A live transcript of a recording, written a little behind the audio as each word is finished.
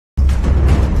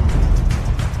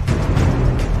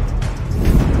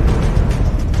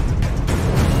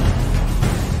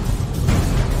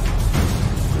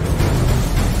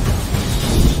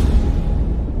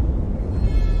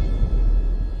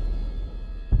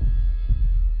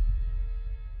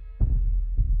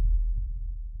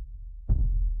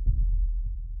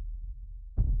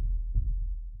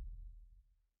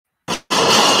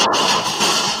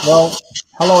Well,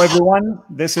 hello everyone.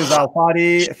 This is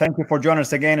Fadi. Thank you for joining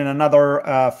us again in another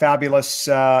fabulous,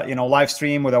 live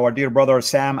stream with our dear brother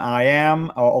Sam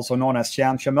also known as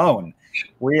Sam Shamoun.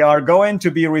 We are going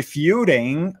to be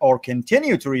refuting or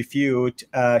continue to refute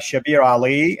Shabir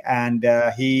Ally, and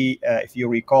if you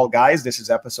recall, guys, this is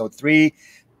episode 3.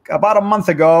 About a month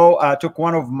ago, took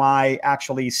one of my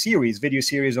video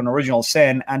series on original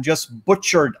sin and just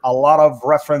butchered a lot of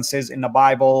references in the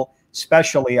Bible,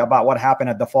 especially about what happened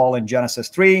at the fall in Genesis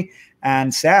 3.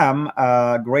 And Sam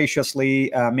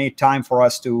graciously made time for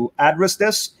us to address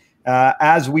this,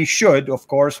 as we should. Of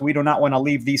course, we do not want to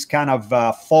leave these kind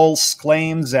of false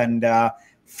claims and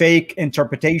fake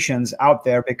interpretations out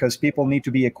there, because people need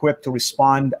to be equipped to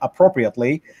respond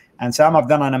appropriately. And Sam have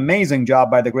done an amazing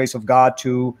job, by the grace of God,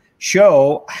 to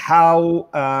show how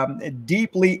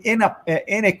deeply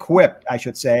inequipped, I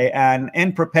should say, and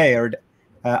unprepared,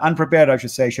 I should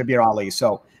say, Shabir Ally.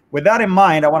 So with that in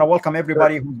mind, I want to welcome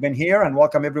everybody who's been here and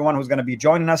welcome everyone who's going to be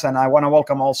joining us. And I want to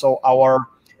welcome also our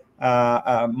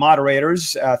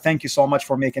moderators. Thank you so much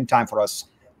for making time for us.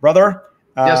 Brother,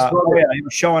 yes, brother.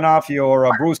 You're showing off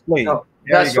your Bruce Lee. No,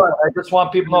 that's right. I just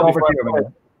want people to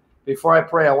know before I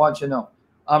pray, I want you to know,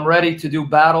 I'm ready to do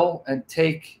battle and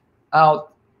take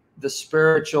out the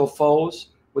spiritual foes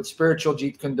with spiritual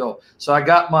Jeet Kune. So I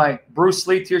got my Bruce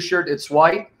Lee t-shirt. It's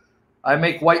white. I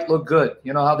make white look good.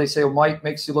 You know how they say white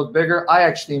makes you look bigger? I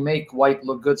actually make white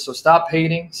look good. So stop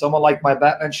hating someone like my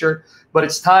Batman shirt. But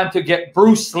it's time to get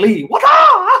Bruce Lee.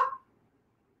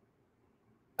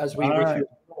 As we refute.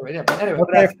 Anyway,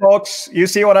 okay, folks, you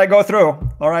see what I go through.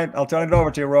 All right, I'll turn it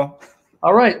over to you, bro.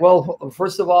 All right. Well,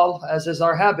 first of all, as is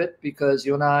our habit, because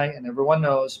you and I and everyone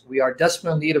knows, we are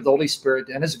desperately in need of the Holy Spirit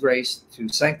and His grace to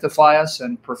sanctify us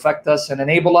and perfect us and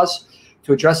enable us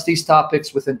to address these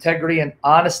topics with integrity and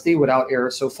honesty without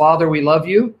error. So, Father, we love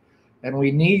you and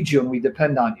we need you and we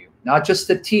depend on you, not just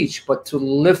to teach, but to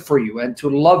live for you and to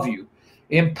love you.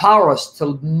 Empower us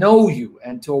to know you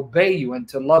and to obey you and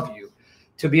to love you,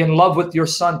 to be in love with your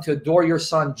Son, to adore your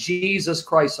Son, Jesus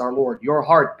Christ, our Lord. Your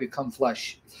heart become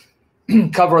flesh.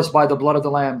 Cover us by the blood of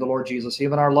the Lamb, the Lord Jesus,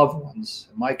 even our loved ones,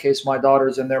 in my case, my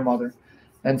daughters and their mother.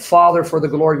 And Father, for the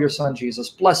glory of your Son, Jesus,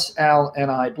 bless Al and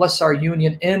I, bless our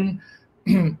union in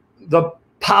the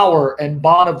power and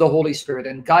bond of the Holy Spirit,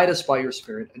 and guide us by your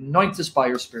Spirit, anoint us by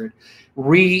your Spirit,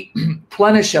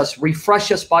 replenish us,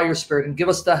 refresh us by your Spirit, and give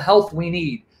us the health we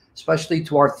need, especially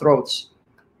to our throats,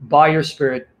 by your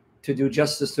Spirit, to do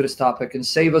justice to this topic, and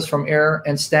save us from error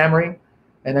and stammering,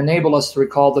 and enable us to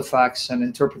recall the facts and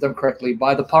interpret them correctly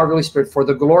by the power of the Holy Spirit for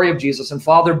the glory of Jesus. And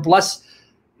Father, bless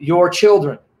your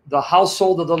children, the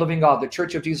household of the living God, the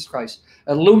Church of Jesus Christ.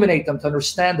 Illuminate them to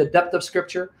understand the depth of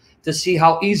Scripture, to see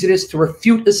how easy it is to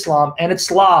refute Islam and its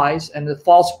lies and the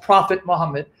false prophet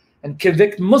Muhammad, and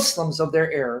convict Muslims of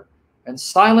their error, and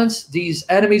silence these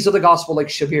enemies of the gospel like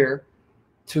Shabir,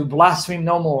 to blaspheme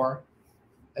no more.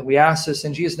 And we ask this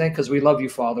in Jesus' name because we love you,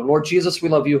 Father. Lord Jesus, we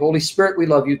love you. Holy Spirit, we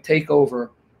love you. Take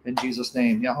over in Jesus'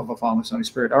 name. Yahweh, Father, Son, Holy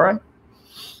Spirit. All right?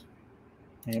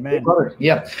 Amen.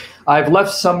 Yeah. I've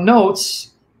left some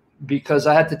notes because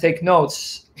I had to take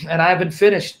notes, and I haven't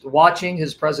finished watching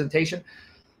his presentation.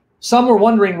 Some were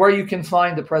wondering where you can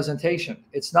find the presentation.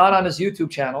 It's not on his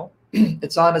YouTube channel.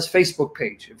 It's on his Facebook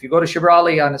page. If you go to Shabir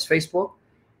Ally on his Facebook,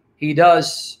 he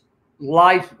does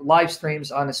live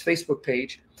streams on his Facebook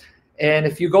page. And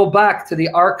if you go back to the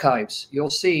archives,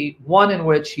 you'll see one in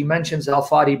which he mentions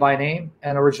Al-Fadi by name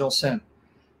and original sin.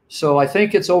 So I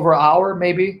think it's over an hour,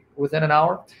 maybe within an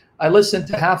hour. I listened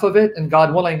to half of it, and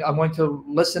God willing, I'm going to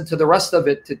listen to the rest of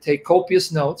it to take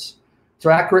copious notes, to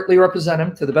accurately represent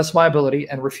him to the best of my ability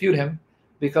and refute him,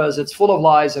 because it's full of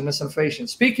lies and misinformation.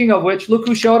 Speaking of which, look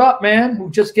who showed up, man,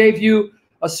 who just gave you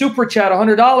a super chat,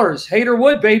 $100. Hater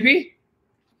Wood, baby.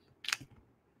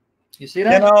 You see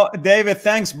that? You know, David,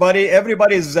 thanks, buddy.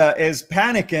 Everybody's is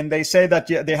panicking. They say that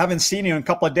they haven't seen you in a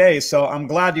couple of days. So I'm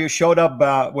glad you showed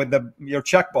up with your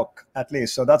checkbook, at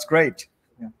least. So that's great.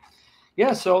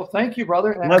 Yeah, so thank you,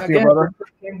 brother. And Bless again, you, brother.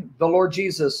 The Lord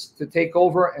Jesus to take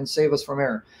over and save us from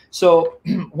error. So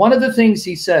one of the things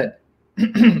he said,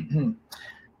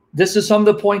 this is some of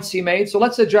the points he made. So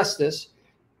let's address this.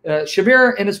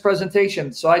 Shabir in his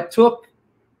presentation. So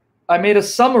I made a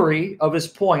summary of his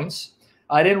points.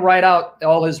 I didn't write out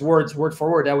all his words word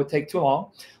for word. That would take too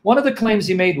long. One of the claims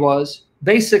he made was,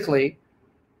 basically,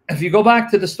 if you go back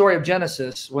to the story of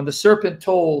Genesis, when the serpent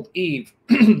told Eve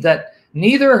that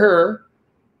neither her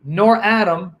nor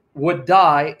Adam would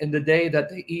die in the day that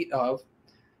they eat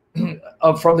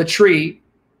from the tree,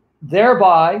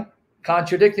 thereby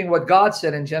contradicting what God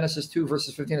said in Genesis 2,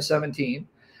 verses 15 to 17.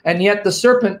 And yet the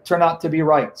serpent turned out to be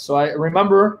right. So I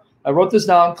remember I wrote this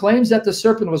down, claims that the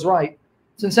serpent was right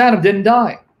since Adam didn't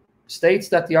die. States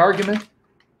that the argument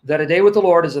that a day with the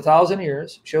Lord is 1,000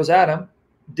 years shows Adam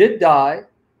did die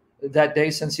that day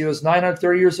since he was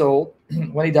 930 years old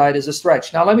when he died is a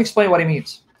stretch. Now, let me explain what he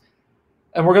means.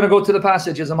 And we're going to go to the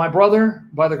passages. And my brother,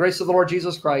 by the grace of the Lord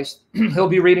Jesus Christ, he'll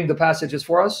be reading the passages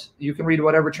for us. You can read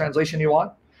whatever translation you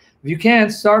want. If you can,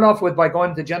 start off with by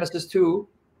going to Genesis 2.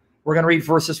 We're going to read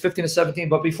verses 15 to 17.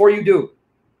 But before you do,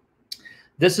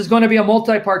 this is going to be a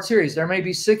multi-part series. There may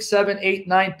be 6, 7, 8,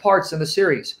 9 parts in the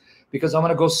series because I'm going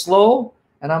to go slow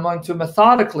and I'm going to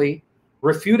methodically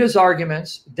refute his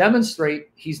arguments, demonstrate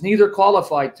he's neither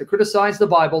qualified to criticize the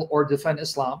Bible or defend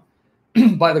Islam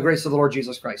by the grace of the Lord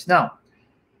Jesus Christ. Now,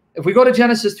 if we go to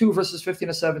Genesis 2, verses 15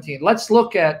 to 17, let's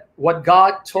look at what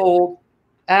God told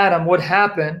Adam would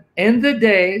happen in the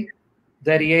day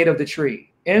that he ate of the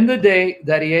tree, in the day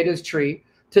that he ate his tree,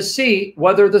 to see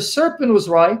whether the serpent was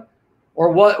right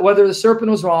or whether the serpent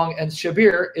was wrong. And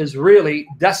Shabir is really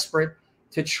desperate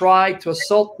to try to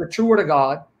assault the true word of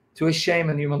God to his shame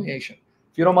and humiliation.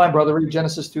 If you don't mind, brother, read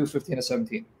Genesis 2, 15 to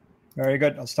 17. Very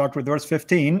good. I'll start with verse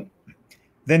 15.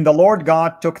 Then the Lord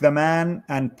God took the man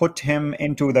and put him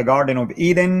into the Garden of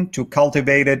Eden to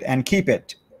cultivate it and keep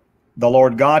it. The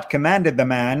Lord God commanded the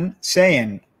man,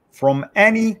 saying, From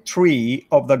any tree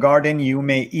of the garden you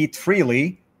may eat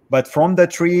freely, but from the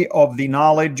tree of the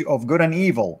knowledge of good and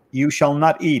evil you shall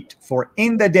not eat, for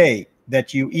in the day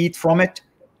that you eat from it,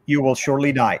 you will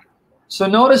surely die. So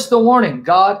notice the warning.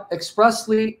 God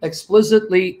expressly,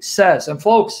 explicitly says, and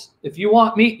folks, if you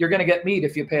want meat, you're going to get meat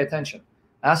if you pay attention.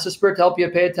 Ask the Spirit to help you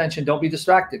pay attention. Don't be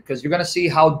distracted, because you're going to see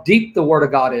how deep the Word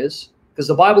of God is, because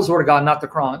the Bible's the Word of God, not the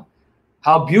Quran.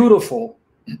 How beautiful,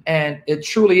 and it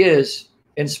truly is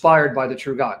inspired by the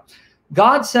true God.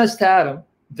 God says to Adam,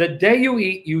 the day you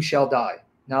eat, you shall die.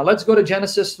 Now let's go to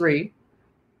Genesis 3,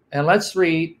 and let's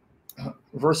read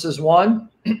verses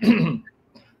 1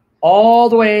 all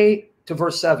the way to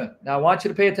verse 7. Now I want you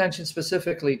to pay attention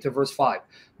specifically to verse 5.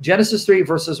 Genesis 3,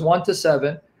 verses 1 to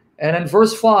 7. And in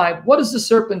verse 5, what does the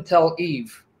serpent tell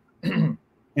Eve? In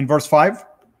verse 5?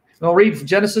 No, read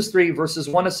Genesis 3, verses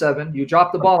 1 to 7. You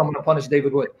dropped the ball, I'm going to punish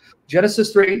David Wood.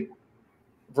 Genesis 3,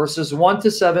 verses 1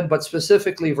 to 7, but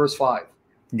specifically verse 5.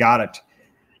 Got it.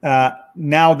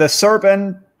 Now the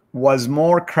serpent was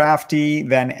more crafty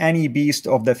than any beast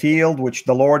of the field which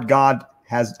the Lord God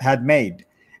had made.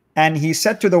 And he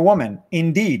said to the woman,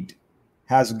 Indeed,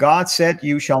 has God said,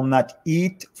 You shall not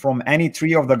eat from any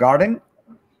tree of the garden?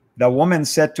 The woman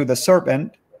said to the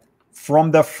serpent,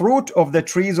 From the fruit of the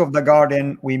trees of the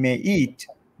garden we may eat,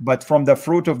 but from the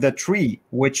fruit of the tree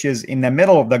which is in the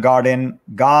middle of the garden,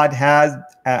 God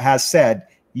has said,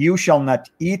 You shall not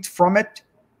eat from it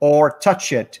or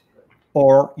touch it,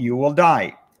 or you will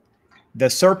die. The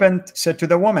serpent said to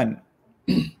the woman,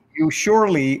 You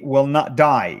surely will not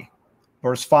die.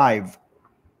 Verse 5,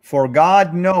 For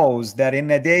God knows that in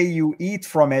the day you eat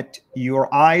from it,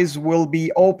 your eyes will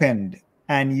be opened,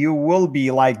 and you will be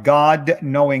like God,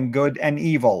 knowing good and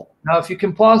evil. Now, if you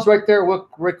can pause right there real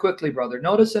quickly, brother.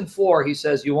 Notice in 4, he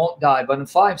says you won't die. But in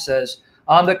 5 says,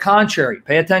 on the contrary,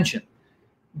 pay attention.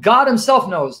 God himself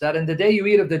knows that in the day you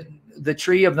eat of the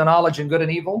tree of the knowledge and good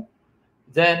and evil,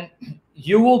 then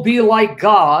you will be like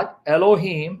God,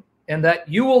 Elohim, and that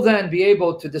you will then be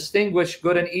able to distinguish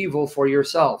good and evil for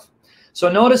yourself.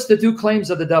 So notice the two claims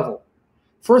of the devil.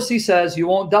 First, he says you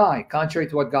won't die, contrary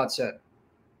to what God said.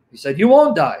 He said, you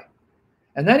won't die.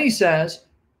 And then he says,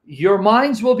 your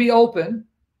minds will be open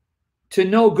to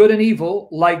know good and evil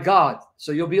like God.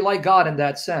 So you'll be like God in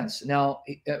that sense. Now,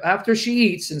 after she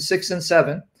eats in 6 and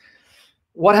 7,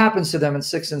 what happens to them in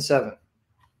 6 and 7?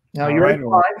 Now you read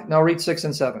 5. Now read 6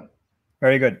 and 7.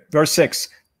 Very good. Verse 6.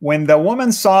 When the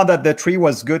woman saw that the tree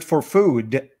was good for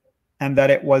food, and that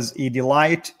it was a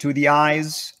delight to the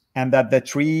eyes, and that the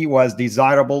tree was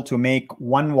desirable to make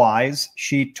one wise,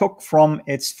 she took from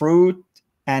its fruit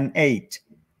and ate.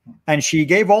 And she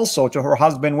gave also to her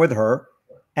husband with her,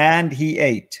 and he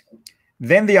ate.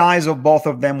 Then the eyes of both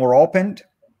of them were opened,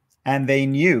 and they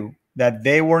knew that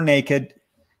they were naked,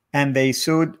 and they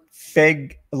sewed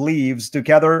fig leaves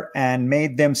together and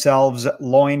made themselves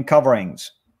loin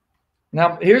coverings.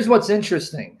 Now, here's what's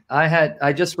interesting.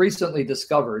 I just recently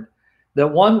discovered that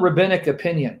one rabbinic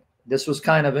opinion, this was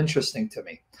kind of interesting to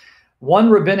me. One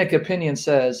rabbinic opinion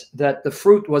says that the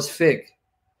fruit was fig.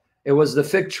 It was the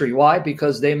fig tree. Why?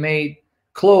 Because they made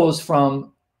clothes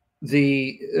from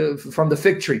the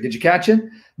fig tree. Did you catch it?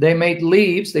 They made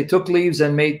leaves. They took leaves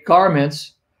and made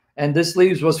garments. And this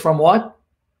leaves was from what?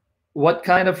 What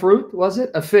kind of fruit was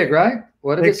it? A fig, right?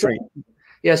 What did it say?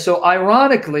 Yeah. So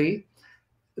ironically,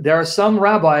 there are some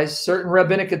rabbis, certain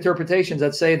rabbinic interpretations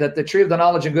that say that the tree of the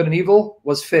knowledge of good and evil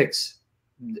was figs.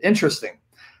 Interesting.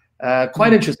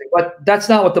 Quite interesting. But that's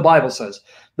not what the Bible says.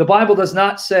 The Bible does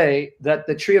not say that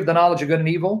the tree of the knowledge of good and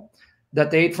evil that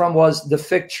they ate from was the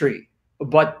fig tree.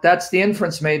 But that's the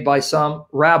inference made by some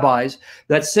rabbis,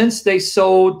 that since they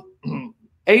sewed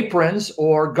aprons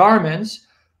or garments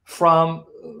from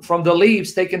the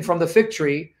leaves taken from the fig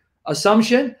tree,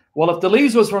 assumption, well, if the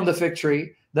leaves was from the fig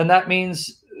tree, then that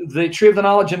means the tree of the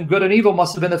knowledge of good and evil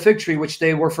must have been the fig tree, which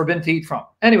they were forbidden to eat from.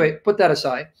 Anyway, put that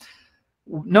aside.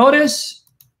 Notice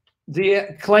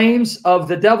the claims of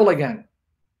the devil again.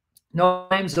 No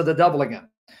claims of the devil again.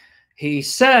 He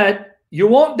said, you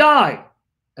won't die.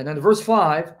 And then verse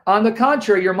 5, on the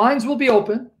contrary, your minds will be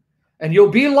open and you'll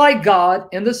be like God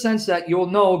in the sense that you'll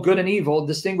know good and evil,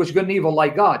 distinguish good and evil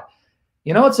like God.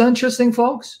 You know, it's interesting,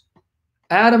 folks.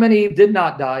 Adam and Eve did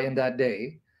not die in that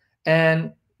day.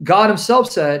 And God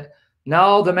himself said,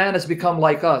 now the man has become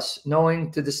like us,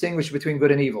 knowing to distinguish between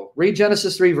good and evil. Read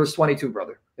Genesis 3, verse 22,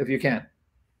 brother, if you can.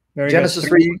 Genesis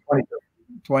 3,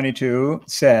 22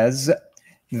 says,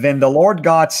 then the Lord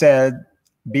God said,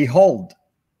 behold,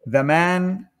 the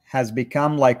man has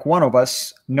become like one of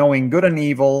us, knowing good and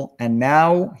evil, and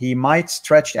now he might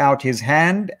stretch out his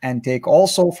hand and take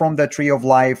also from the tree of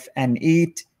life and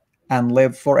eat and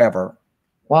live forever.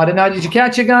 Wow, did you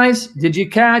catch it, guys? Did you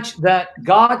catch that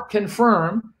God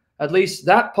confirmed, at least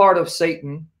that part of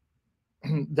Satan,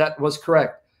 that was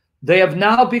correct? They have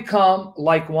now become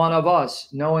like one of us,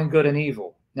 knowing good and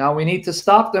evil. Now we need to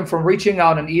stop them from reaching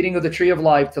out and eating of the tree of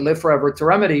life to live forever, to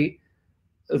remedy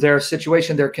their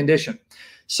situation, their condition.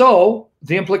 So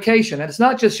the implication, and it's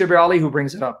not just Shabir Ally who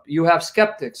brings it up. You have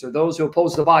skeptics or those who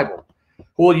oppose the Bible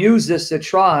who will use this to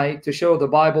try to show the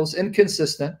Bible's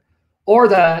inconsistent, or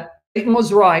that Satan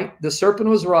was right, the serpent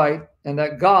was right, and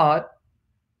that God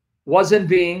wasn't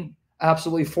being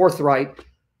absolutely forthright.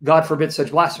 God forbid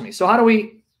such blasphemy. So how do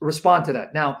we respond to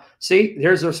that? Now, see,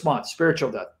 here's the response,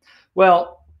 spiritual death.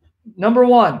 Well, number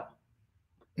one,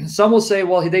 some will say,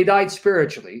 well, they died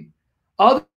spiritually.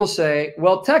 Others will say,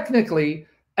 well, technically,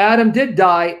 Adam did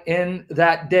die in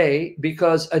that day,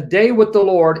 because a day with the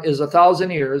Lord is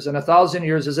 1,000 years, and 1,000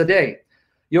 years is a day.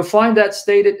 You'll find that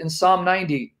stated in Psalm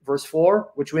 90, verse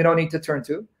 4, which we don't need to turn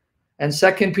to, and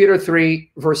 2 Peter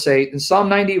 3, verse 8. In Psalm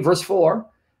 90, verse 4,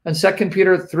 and 2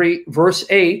 Peter 3, verse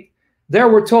 8, there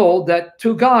we're told that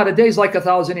to God, a day is like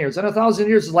 1,000 years, and 1,000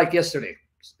 years is like yesterday.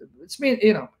 It's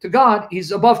to God,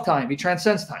 he's above time. He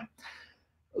transcends time.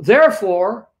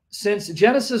 Therefore, since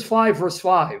Genesis 5, verse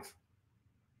 5,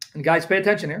 and guys, pay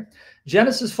attention here.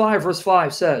 Genesis 5, verse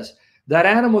 5 says that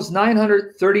Adam was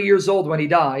 930 years old when he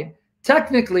died.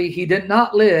 Technically, he did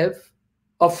not live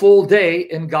a full day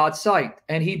in God's sight.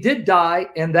 And he did die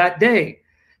in that day.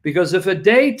 Because if a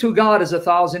day to God is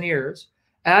 1,000 years,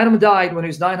 Adam died when he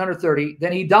was 930,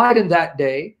 then he died in that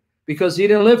day because he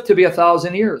didn't live to be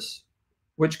 1,000 years,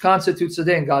 which constitutes a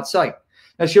day in God's sight.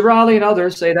 Now, Shabir Ally and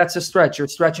others say that's a stretch. You're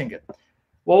stretching it.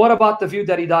 Well, what about the view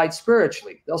that he died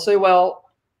spiritually? They'll say, well,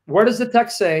 where does the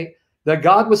text say that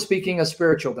God was speaking of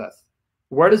spiritual death?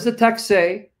 Where does the text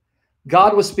say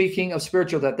God was speaking of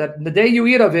spiritual death? That the day you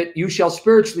eat of it, you shall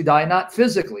spiritually die, not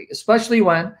physically. Especially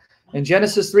when in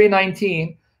Genesis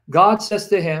 3:19, God says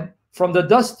to him, from the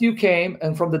dust you came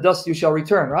and from the dust you shall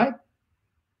return, right?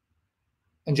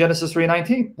 In Genesis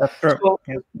 3:19. That's true. So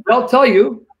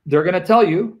they're going to tell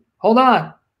you, hold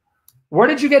on. Where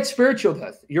did you get spiritual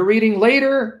death? You're reading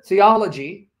later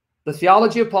theology, the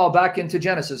theology of Paul, back into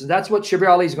Genesis. And that's what Shabir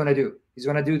Ally is going to do. He's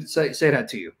going to say that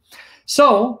to you.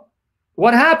 So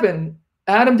what happened?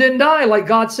 Adam didn't die like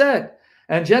God said.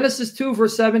 And Genesis 2,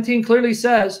 verse 17 clearly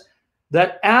says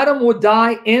that Adam would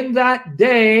die in that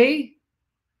day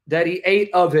that he ate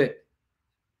of it.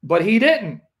 But he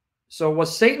didn't. So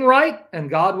was Satan right? And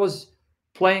God was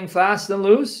playing fast and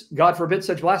loose? God forbid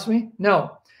such blasphemy?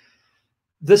 No.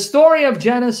 The story of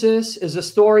Genesis is a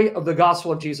story of the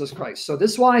gospel of Jesus Christ. So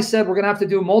this is why I said we're going to have to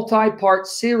do a multi-part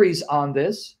series on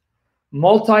this.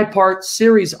 Multi-part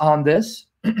series on this.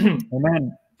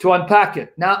 Amen. To unpack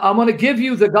it. Now, I'm going to give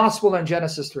you the gospel in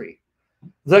Genesis 3.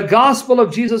 The gospel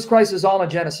of Jesus Christ is all in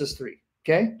Genesis 3.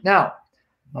 Okay? Now,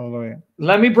 hallelujah.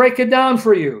 Let me break it down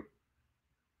for you.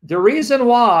 The reason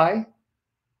why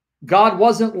God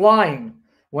wasn't lying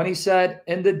when he said,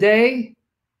 in the day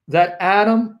that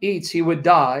Adam eats, he would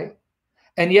die,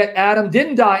 and yet Adam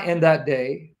didn't die in that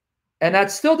day, and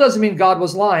that still doesn't mean God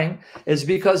was lying, is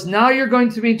because now you're going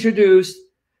to be introduced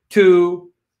to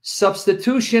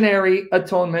substitutionary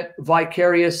atonement,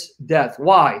 vicarious death.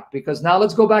 Why? Because now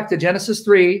let's go back to Genesis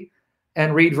 3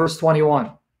 and read verse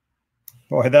 21.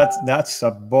 Boy, that's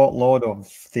a boatload of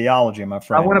theology, my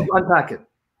friend. I want to unpack it.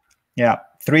 Yeah,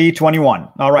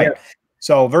 3:21. All right. Yeah.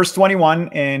 So verse 21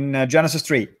 in Genesis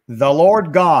 3, the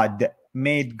Lord God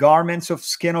made garments of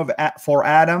skin for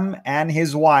Adam and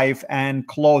his wife and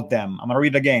clothed them. I'm going to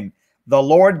read it again. The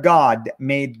Lord God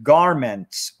made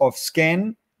garments of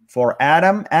skin for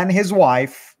Adam and his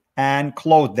wife and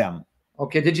clothed them.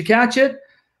 Okay, did you catch it?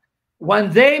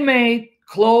 When they made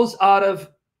clothes out of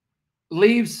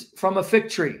leaves from a fig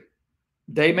tree,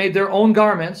 they made their own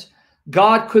garments.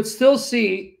 God could still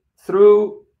see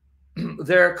through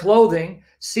their clothing,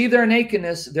 see their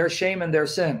nakedness, their shame, and their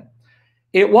sin.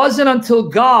 It wasn't until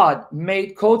God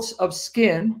made coats of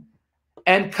skin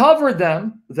and covered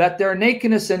them that their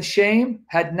nakedness and shame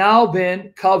had now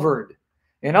been covered.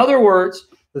 In other words,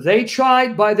 they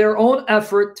tried by their own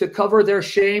effort to cover their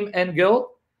shame and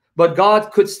guilt, but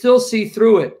God could still see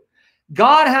through it.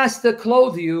 God has to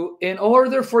clothe you in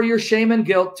order for your shame and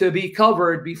guilt to be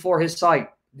covered before his sight.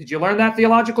 Did you learn that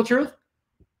theological truth?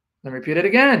 Let me repeat it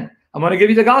again. I'm going to give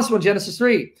you the gospel in Genesis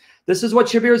 3. This is what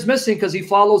Shabir is missing because he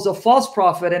follows a false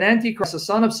prophet, an antichrist, a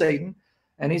son of Satan,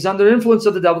 and he's under influence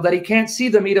of the devil, that he can't see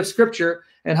the meat of Scripture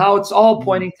and how it's all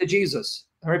pointing to Jesus.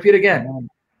 I repeat again.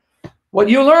 What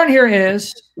you learn here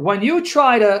is when you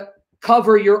try to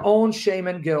cover your own shame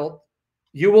and guilt,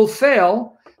 you will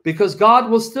fail because God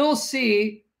will still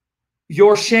see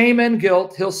your shame and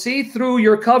guilt. He'll see through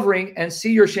your covering and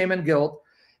see your shame and guilt.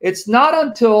 It's not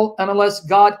until and unless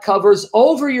God covers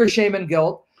over your shame and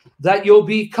guilt that you'll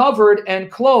be covered and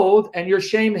clothed and your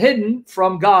shame hidden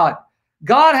from God.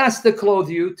 God has to clothe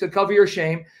you to cover your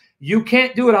shame. You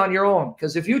can't do it on your own,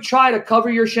 because if you try to cover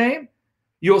your shame,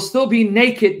 you'll still be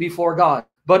naked before God.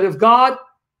 But if God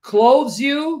clothes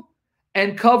you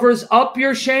and covers up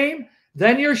your shame,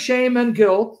 then your shame and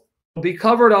guilt will be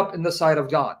covered up in the sight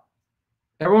of God.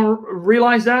 Everyone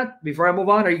realize that before I move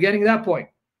on? Are you getting that point?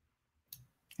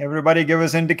 Everybody give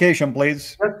us indication,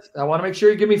 please. I want to make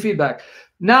sure you give me feedback.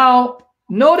 Now,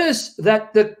 notice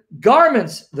that the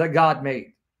garments that God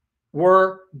made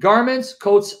were garments,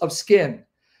 coats of skin.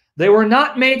 They were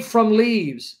not made from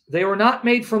leaves. They were not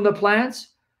made from the plants.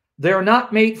 They were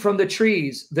not made from the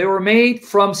trees. They were made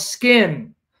from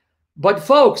skin. But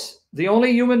folks, the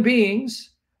only human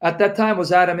beings at that time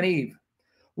was Adam and Eve.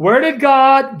 Where did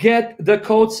God get the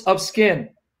coats of skin?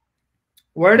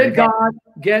 Where did God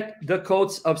get the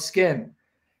coats of skin?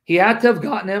 He had to have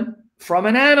gotten them from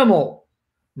an animal,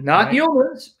 not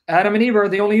humans. Adam and Eve are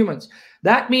the only humans.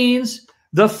 That means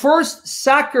the first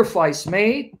sacrifice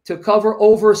made to cover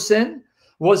over sin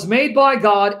was made by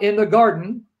God in the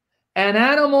garden. An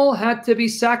animal had to be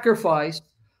sacrificed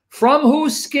from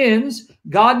whose skins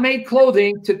God made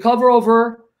clothing to cover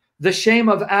over the shame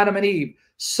of Adam and Eve.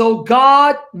 So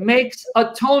God makes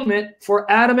atonement for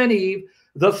Adam and Eve,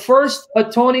 the first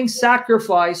atoning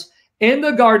sacrifice in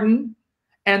the garden,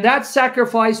 and that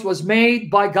sacrifice was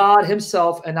made by God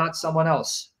himself and not someone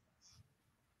else.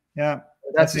 Yeah.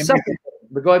 That's the second.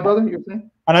 But go ahead, brother. You're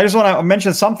saying? And I just want to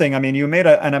mention something. I mean, you made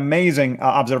an amazing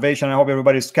observation. I hope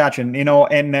everybody's catching. You know,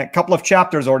 in a couple of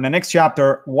chapters or in the next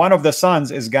chapter, one of the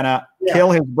sons is going to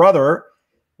kill his brother.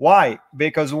 Why?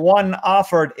 Because one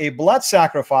offered a blood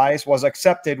sacrifice, was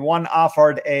accepted. One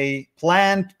offered a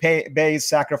plant-based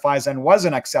sacrifice and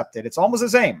wasn't accepted. It's almost the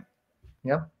same.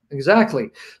 Yeah,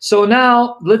 exactly. So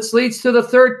now let's lead to the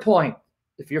third point.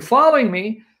 If you're following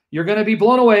me, you're going to be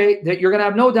blown away that you're going to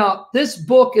have no doubt this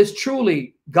book is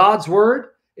truly God's word.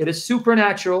 It is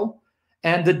supernatural,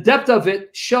 and the depth of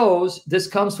it shows this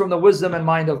comes from the wisdom and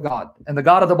mind of God, and the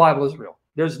God of the Bible is real.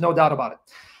 There's no doubt about it.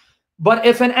 But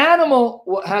if an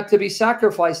animal had to be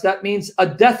sacrificed, that means a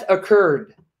death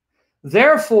occurred.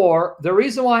 Therefore, the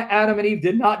reason why Adam and Eve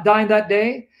did not die that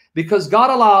day, because God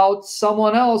allowed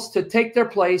someone else to take their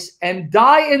place and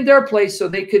die in their place so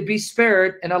they could be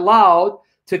spared and allowed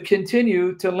to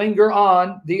continue to linger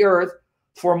on the earth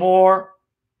for more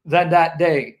than that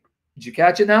day. Did you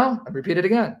catch it now? I repeat it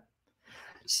again.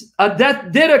 A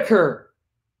death did occur.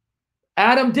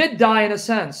 Adam did die in a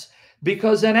sense,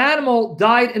 because an animal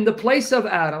died in the place of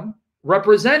Adam,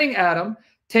 representing Adam,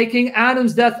 taking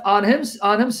Adam's death on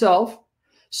himself,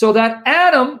 so that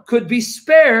Adam could be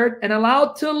spared and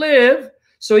allowed to live,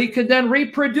 so he could then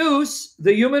reproduce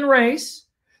the human race.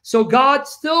 So God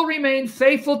still remained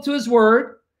faithful to his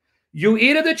word. You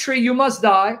eat of the tree, you must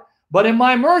die. But in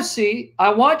my mercy, I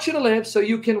want you to live so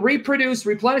you can reproduce,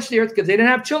 replenish the earth, because they didn't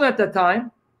have children at that time.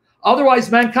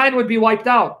 Otherwise, mankind would be wiped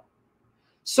out.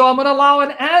 So I'm going to allow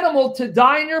an animal to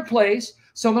die in your place.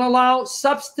 So I'm going to allow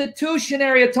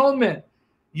substitutionary atonement.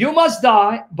 You must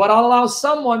die, but I'll allow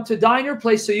someone to die in your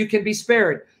place so you can be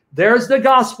spared. There's the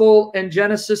gospel in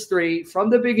Genesis 3 from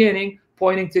the beginning,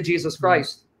 pointing to Jesus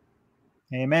Christ.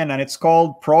 Amen. And it's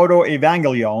called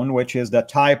proto-evangelion, which is the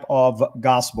type of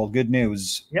gospel, good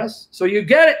news. Yes. So you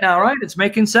get it now, right? It's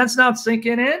making sense now. It's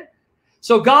sinking in.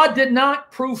 So God did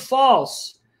not prove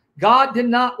false. God did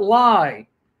not lie.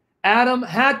 Adam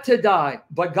had to die.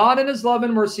 But God in his love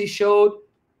and mercy showed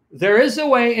there is a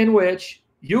way in which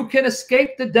you can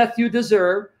escape the death you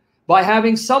deserve by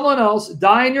having someone else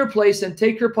die in your place and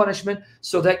take your punishment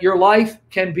so that your life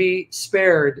can be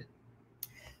spared.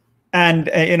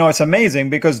 And, you know, it's amazing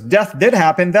because death did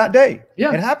happen that day.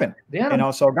 Yeah. It happened. You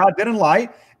know, so God didn't lie.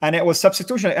 And it was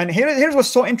substitution. And here's what's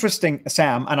so interesting,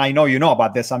 Sam, and I know you know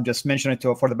about this. I'm just mentioning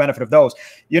it for the benefit of those.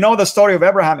 You know the story of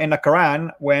Abraham in the Quran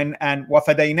when, and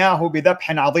وَفَدَيْنَاهُ بِذَبْحٍ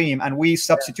عَظِيمٍ, and we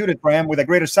substituted for him with a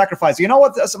greater sacrifice. You know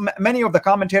what many of the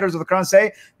commentators of the Quran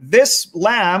say? This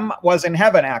lamb was in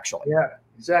heaven, actually. Yeah,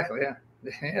 exactly.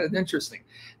 Yeah. Interesting.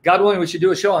 God willing, we should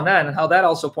do a show on that and how that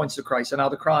also points to Christ and how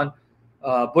the Quran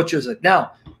butchers it.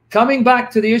 Now, coming back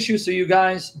to the issue so you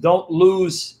guys don't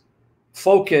lose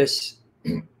focus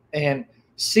and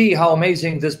see how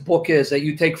amazing this book is that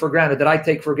you take for granted, that I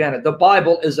take for granted. The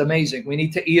Bible is amazing. We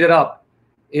need to eat it up.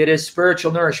 It is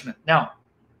spiritual nourishment. Now,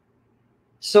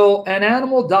 so an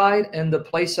animal died in the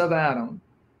place of Adam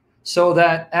so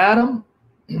that Adam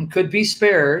could be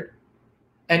spared,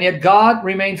 and yet God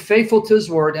remained faithful to his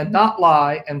word and not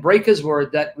lie and break his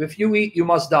word that if you eat, you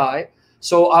must die.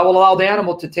 So I will allow the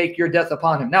animal to take your death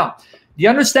upon him. Now, do you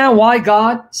understand why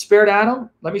God spared Adam?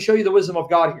 Let me show you the wisdom of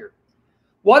God here.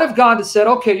 What if God had said,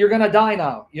 okay, you're going to die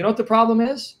now? You know what the problem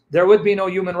is? There would be no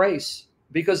human race.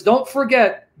 Because don't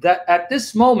forget that at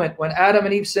this moment when Adam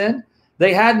and Eve sinned,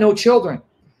 they had no children.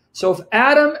 So if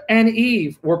Adam and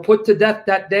Eve were put to death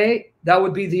that day, that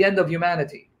would be the end of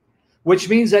humanity. Which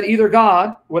means that either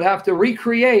God would have to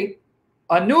recreate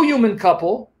a new human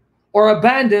couple or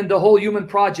abandon the whole human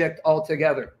project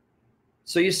altogether.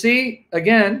 So you see,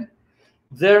 again,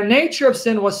 their nature of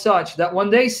sin was such that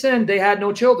when they sinned, they had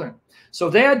no children. So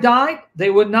if they had died, they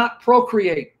would not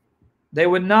procreate. They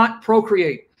would not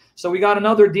procreate. So we got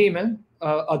another demon,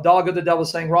 a dog of the devil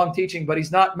saying wrong teaching, but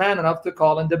he's not man enough to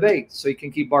call and debate, so he can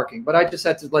keep barking. But I just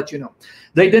had to let you know.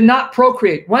 They did not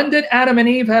procreate. When did Adam and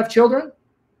Eve have children?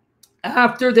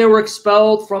 After they were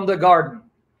expelled from the garden.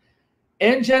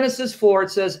 In Genesis 4,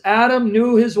 it says, Adam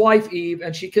knew his wife Eve,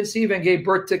 and she conceived and gave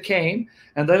birth to Cain.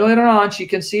 And then later on, she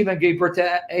conceived and gave birth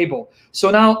to Abel. So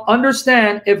now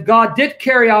understand, if God did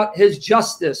carry out his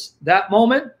justice that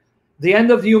moment, the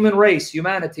end of the human race,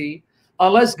 humanity,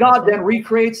 unless God then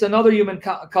recreates another human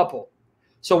couple.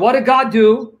 So what did God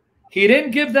do? He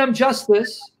didn't give them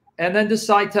justice and then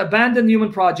decide to abandon the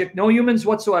human project, no humans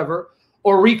whatsoever,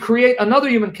 or recreate another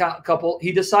human couple.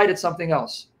 He decided something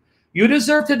else. You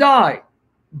deserve to die.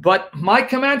 But my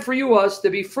command for you was to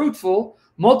be fruitful,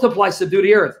 multiply, subdue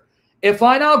the earth. If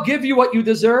I now give you what you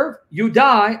deserve, you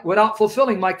die without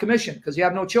fulfilling my commission because you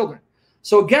have no children.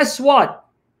 So guess what?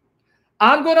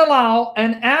 I'm going to allow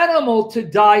an animal to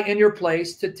die in your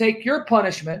place to take your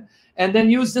punishment and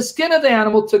then use the skin of the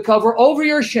animal to cover over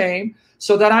your shame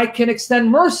so that I can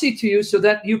extend mercy to you so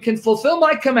that you can fulfill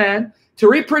my command to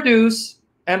reproduce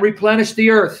and replenish the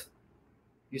earth.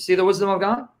 You see the wisdom of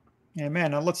God?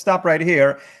 Amen. Now let's stop right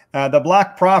here. The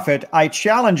Black Prophet, I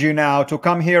challenge you now to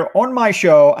come here on my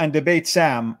show and debate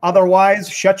Sam. Otherwise,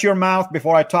 shut your mouth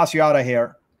before I toss you out of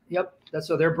here. Yep. That's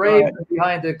so they're brave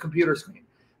behind the computer screen.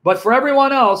 But for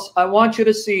everyone else, I want you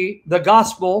to see the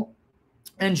gospel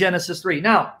in Genesis 3.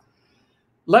 Now,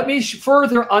 let me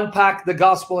further unpack the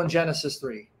gospel in Genesis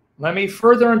 3. Let me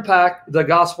further unpack the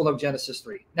gospel of Genesis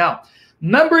 3. Now,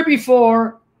 remember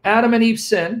before Adam and Eve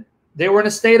sinned, they were in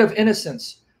a state of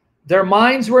innocence. Their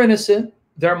minds were innocent.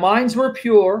 Their minds were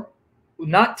pure,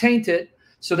 not tainted,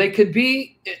 so they could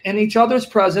be in each other's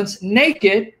presence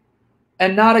naked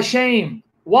and not ashamed.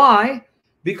 Why?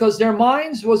 Because their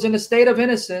minds was in a state of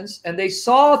innocence and they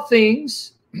saw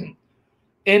things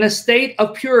in a state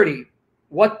of purity.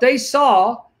 What they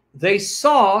saw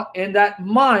in that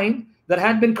mind that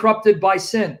had been corrupted by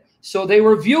sin. So they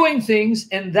were viewing things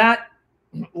in that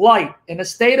light, in a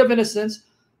state of innocence,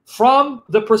 from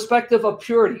the perspective of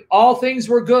purity. All things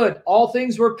were good. All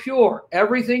things were pure.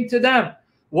 Everything to them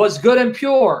was good and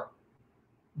pure.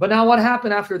 But now what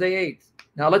happened after they ate?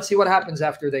 Now let's see what happens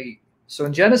after they eat. So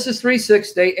in Genesis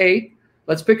 3:6, they ate.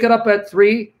 Let's pick it up at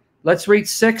 3. Let's read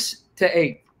 6 to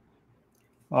 8.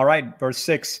 All right, verse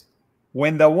 6.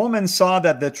 When the woman saw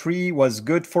that the tree was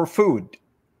good for food,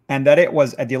 and that it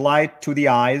was a delight to the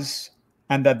eyes,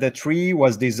 and that the tree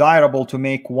was desirable to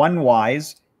make one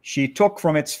wise, she took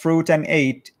from its fruit and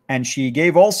ate, and she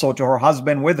gave also to her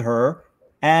husband with her,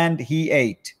 and he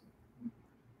ate.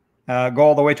 Go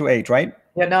all the way to 8, right?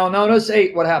 Yeah, now notice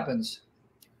 8, what happens?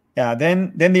 Yeah,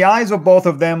 then the eyes of both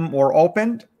of them were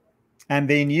opened, and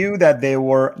they knew that they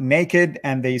were naked,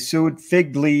 and they sewed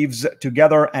fig leaves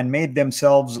together and made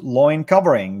themselves loin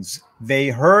coverings. They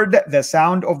heard the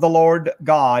sound of the Lord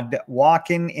God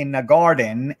walking in a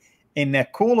garden in the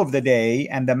cool of the day,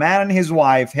 and the man and his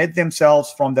wife hid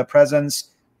themselves from the presence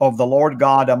of the Lord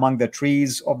God among the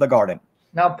trees of the garden.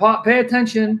 Now pay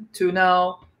attention to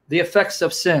now the effects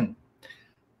of sin.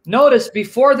 Notice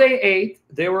before they ate,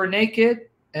 they were naked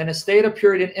in a state of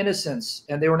purity and innocence,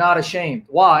 and they were not ashamed.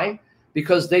 Why?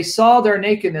 Because they saw their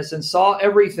nakedness and saw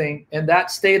everything in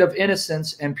that state of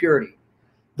innocence and purity.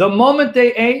 The moment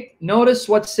they ate, notice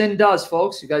what sin does,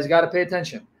 folks. You guys got to pay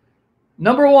attention.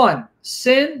 Number 1,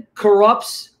 sin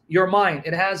corrupts your mind.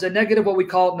 It has a negative, what we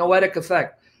call noetic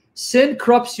effect. Sin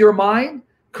corrupts your mind,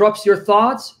 corrupts your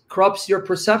thoughts, corrupts your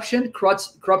perception,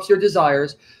 corrupts your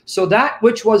desires. So that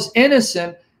which was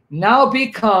innocent now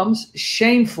becomes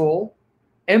shameful,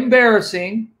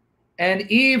 embarrassing, and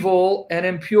evil and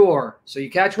impure. So you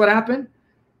catch what happened?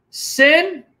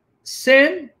 Sin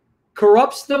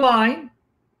corrupts the mind,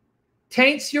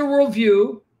 taints your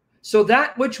worldview. So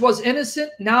that which was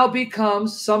innocent now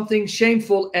becomes something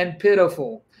shameful and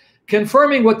pitiful.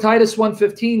 Confirming what Titus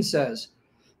 1:15 says.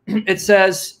 It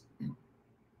says,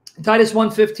 Titus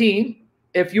 1:15,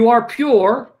 if you are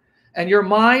pure and your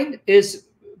mind is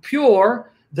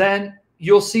pure, then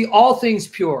you'll see all things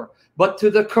pure. But to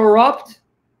the corrupt,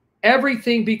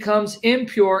 everything becomes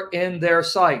impure in their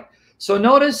sight. So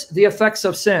notice the effects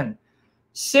of sin.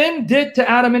 Sin did to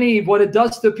Adam and Eve what it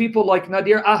does to people like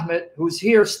Nadir Ahmed, who's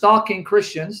here stalking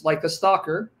Christians like a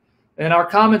stalker in our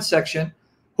comment section,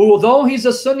 who, although he's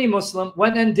a Sunni Muslim,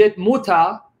 went and did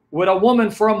muta with a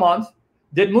woman for a month,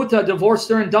 did muta, divorced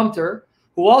her and dumped her,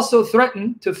 who also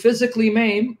threatened to physically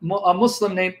maim a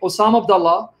Muslim named Osama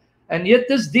Abdullah. And yet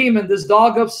this demon, this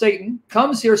dog of Satan,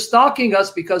 comes here stalking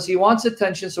us because he wants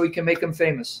attention so he can make him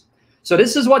famous. So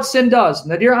this is what sin does.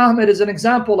 Nadir Ahmed is an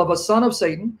example of a son of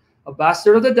Satan, a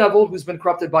bastard of the devil who's been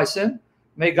corrupted by sin.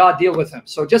 May God deal with him.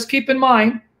 So just keep in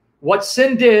mind what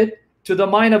sin did to the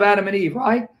mind of Adam and Eve,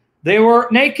 right? They were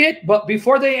naked, but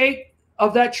before they ate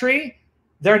of that tree,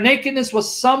 their nakedness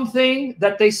was something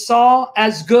that they saw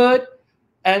as good,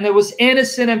 and it was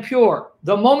innocent and pure.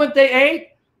 The moment they ate,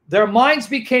 their minds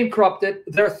became corrupted,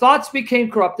 their thoughts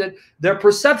became corrupted, their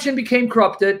perception became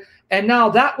corrupted, and now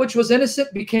that which was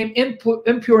innocent became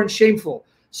impure and shameful.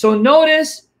 So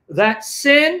notice that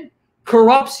sin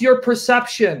corrupts your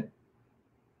perception,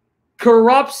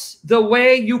 corrupts the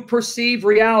way you perceive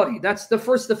reality. That's the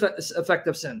first effect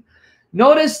of sin.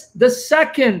 Notice the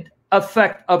second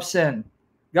effect of sin.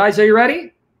 Guys, are you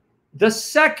ready? The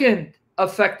second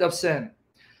effect of sin.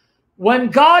 When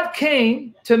God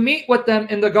came to meet with them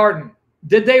in the garden,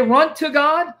 did they run to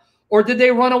God or did they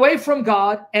run away from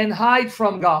God and hide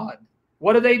from God?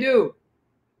 What did they do?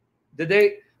 Did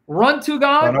they run to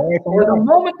God, or the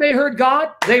moment they heard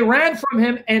God, they ran from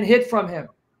him and hid from him?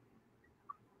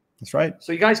 That's right.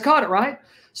 So you guys caught it, right?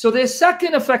 So the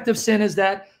second effect of sin is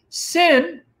that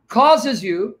sin causes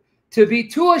you to be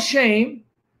too ashamed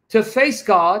to face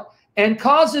God and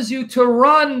causes you to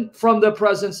run from the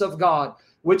presence of God,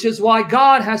 which is why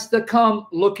God has to come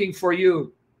looking for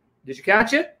you. Did you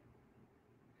catch it?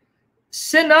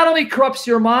 Sin not only corrupts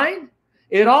your mind,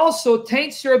 it also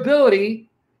taints your ability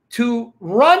to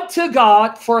run to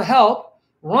God for help,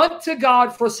 run to God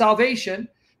for salvation,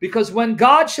 because when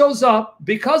God shows up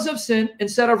because of sin,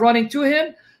 instead of running to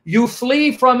him, you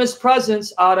flee from his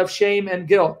presence out of shame and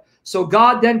guilt. So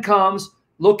God then comes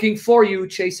looking for you,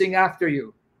 chasing after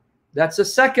you. That's the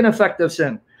second effect of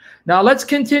sin. Now let's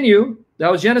continue.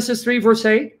 That was Genesis 3, verse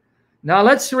 8. Now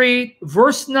let's read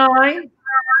verse 9.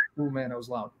 Oh man, that was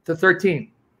loud. To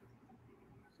 13.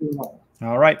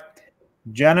 All right.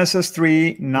 Genesis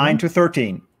 3, 9 to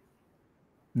 13.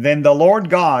 Then the Lord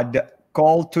God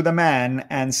called to the man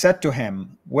and said to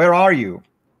him, "Where are you?"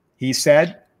 He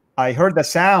said, "I heard the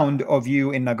sound of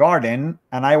you in the garden,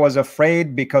 and I was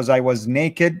afraid because I was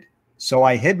naked, so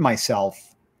I hid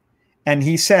myself." And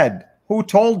he said, "Who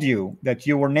told you that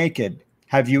you were naked?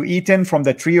 Have you eaten from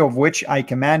the tree of which I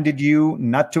commanded you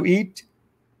not to eat?"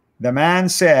 The man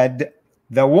said,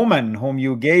 "The woman whom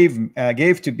you gave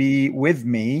to be with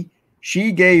me,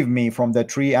 she gave me from the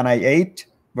tree and I ate."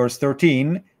 Verse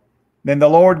 13. Then the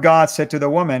Lord God said to the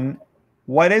woman,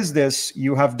 "What is this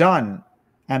you have done?"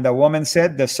 And the woman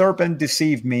said, "The serpent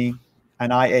deceived me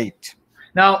and I ate."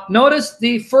 Now notice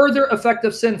the further effect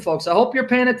of sin, folks. I hope you're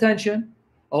paying attention.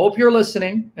 I hope you're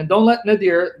listening. And don't let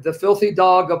Nadir, the filthy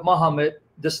dog of Muhammad,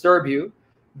 disturb you.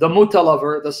 The Muta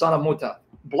lover, the son of Muta.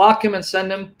 block him and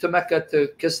send him to Mecca to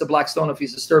kiss the black stone if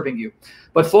he's disturbing you.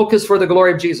 But focus for the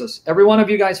glory of Jesus. Every one of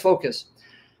you guys focus.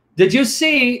 Did you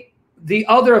see the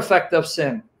other effect of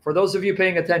sin? For those of you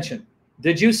paying attention,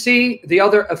 did you see the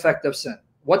other effect of sin?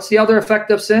 What's the other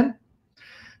effect of sin?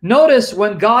 Notice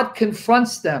when God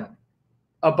confronts them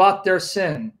about their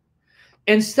sin,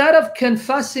 instead of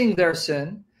confessing their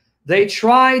sin, they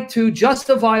try to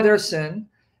justify their sin,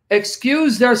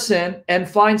 excuse their sin, and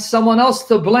find someone else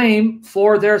to blame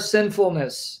for their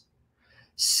sinfulness.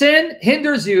 Sin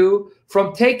hinders you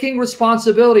from taking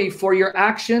responsibility for your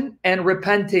action and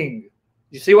repenting.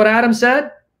 You see what Adam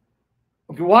said?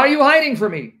 Why are you hiding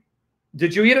from me?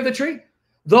 Did you eat of the tree?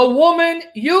 The woman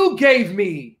you gave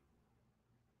me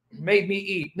made me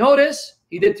eat. Notice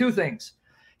he did two things.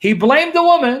 He blamed the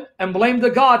woman and blamed the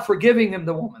God for giving him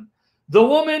the woman. The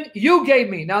woman you gave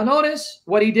me. Now notice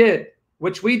what he did,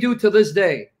 which we do to this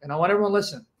day. And I want everyone to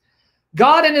listen.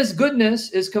 God in his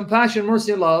goodness, his compassion,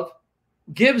 mercy, and love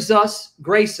gives us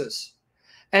graces.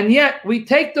 And yet we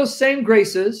take those same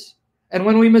graces, and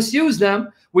when we misuse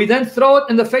them, we then throw it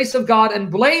in the face of God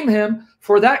and blame him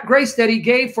for that grace that he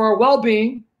gave for our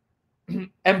well-being,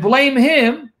 and blame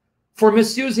him for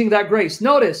misusing that grace.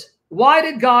 Notice, why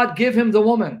did God give him the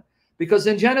woman? Because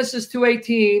in Genesis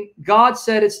 2:18, God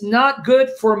said it's not good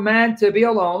for man to be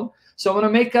alone, so I'm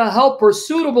going to make a helper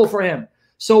suitable for him.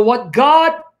 So what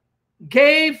God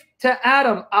gave to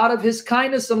Adam out of his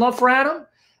kindness and love for Adam,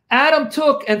 Adam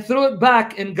took and threw it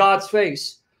back in God's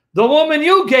face. The woman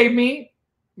you gave me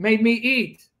made me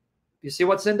eat. You see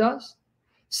what sin does?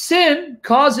 Sin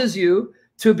causes you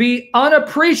to be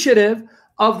unappreciative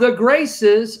of the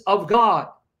graces of God.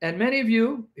 And many of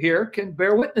you here can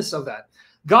bear witness of that.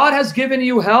 God has given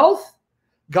you health.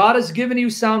 God has given you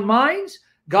sound minds.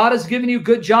 God has given you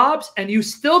good jobs, and you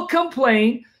still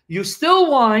complain, you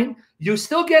still whine, you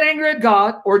still get angry at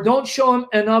God, or don't show him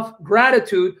enough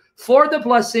gratitude for the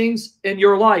blessings in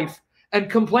your life, and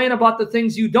complain about the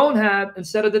things you don't have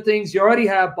instead of the things you already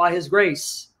have by his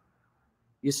grace.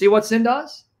 You see what sin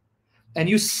does? And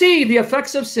you see the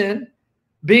effects of sin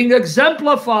being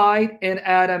exemplified in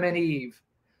Adam and Eve.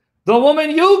 The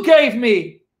woman you gave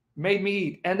me made me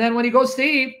eat. And then when he goes to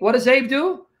Eve, what does Abe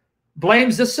do?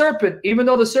 Blames the serpent, even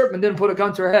though the serpent didn't put a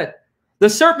gun to her head. The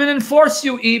serpent didn't force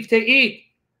you, Eve, to eat.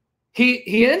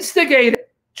 He instigated,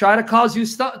 tried to cause you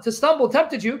to stumble,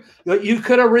 tempted you. You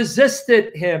could have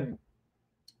resisted him.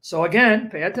 So again,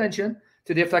 pay attention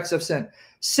to the effects of sin.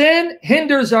 Sin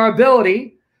hinders our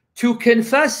ability to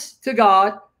confess to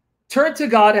God, turn to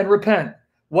God, and repent.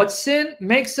 What sin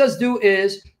makes us do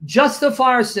is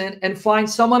justify our sin and find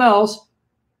someone else,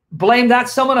 blame that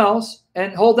someone else,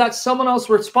 and hold that someone else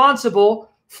responsible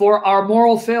for our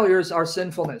moral failures, our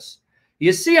sinfulness.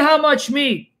 You see how much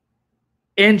meat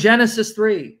in Genesis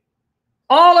 3.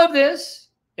 All of this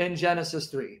in Genesis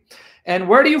 3. And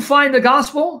where do you find the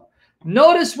gospel?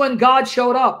 Notice when God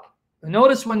showed up.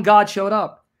 Notice when God showed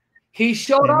up. He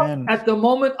showed Amen. up at the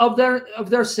moment of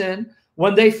their sin,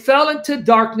 when they fell into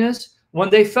darkness, when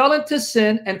they fell into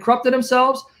sin and corrupted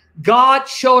themselves. God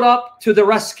showed up to the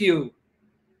rescue.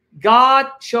 God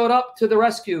showed up to the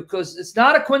rescue, because it's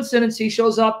not a coincidence. He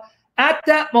shows up at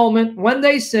that moment when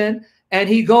they sin, and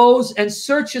he goes and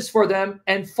searches for them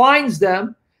and finds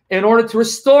them in order to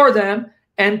restore them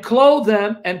and clothe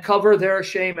them and cover their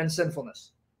shame and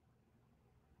sinfulness.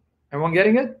 Everyone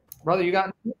getting it? Brother, you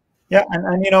got it? Yeah,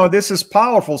 and you know, this is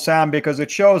powerful, Sam, because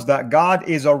it shows that God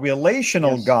is a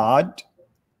relational God.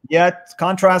 Yet,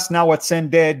 contrast now what sin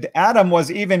did. Adam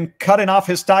was even cutting off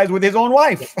his ties with his own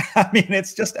wife. I mean,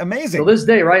 it's just amazing. So this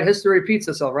day, right? History repeats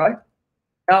itself, right?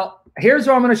 Now, here's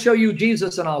where I'm going to show you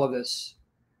Jesus in all of this.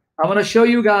 I'm going to show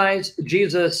you guys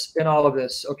Jesus in all of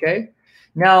this, okay?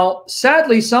 Now,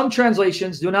 sadly, some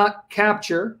translations do not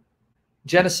capture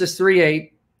Genesis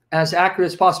 3:8 as accurate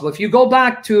as possible. If you go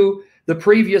back to the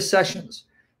previous sessions,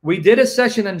 we did a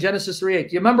session in Genesis 3:8.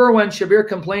 Do you remember when Shabir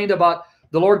complained about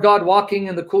the Lord God walking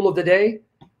in the cool of the day?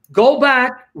 Go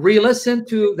back, re-listen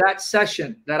to that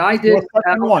session that I did. It was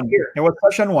session 1. Here. It was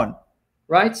session 1.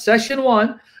 Right? Session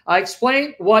 1, I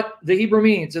explained what the Hebrew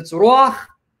means. It's Ruach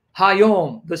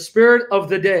Hayom, the spirit of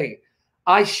the day.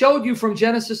 I showed you from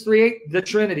Genesis 3:8 the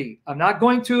Trinity. I'm not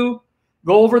going to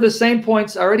go over the same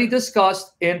points I already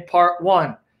discussed in part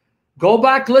 1. Go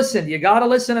back, listen. You got to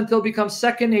listen until it becomes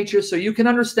second nature, so you can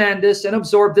understand this and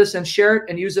absorb this and share it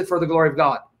and use it for the glory of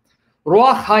God.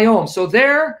 Ruach Hayom. So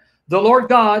there, the Lord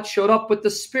God showed up with the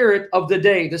spirit of the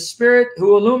day, the spirit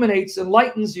who illuminates,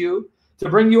 enlightens you to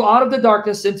bring you out of the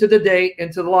darkness into the day,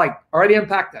 into the light. Already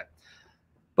unpacked that.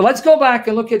 But let's go back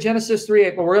and look at Genesis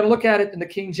 3:8. But we're going to look at it in the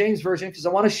King James Version, because I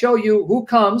want to show you who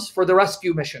comes for the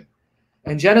rescue mission.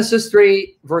 In Genesis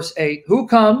 3, verse 8, who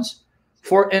comes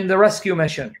in the rescue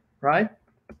mission, right?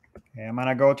 Okay, I'm going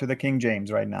to go to the King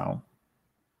James right now.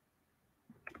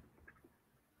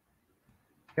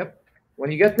 Yep.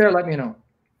 When you get there, let me know.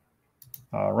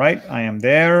 All right, I am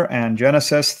there. And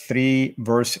Genesis 3,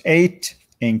 verse 8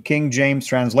 in King James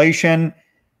translation.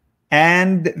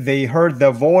 And they heard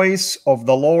the voice of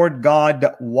the Lord God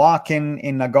walking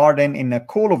in the garden in the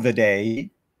cool of the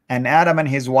day. And Adam and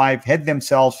his wife hid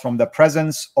themselves from the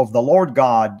presence of the Lord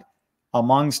God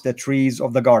amongst the trees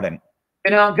of the garden.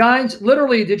 And now, guys,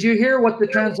 literally, did you hear what the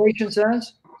translation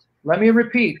says? Let me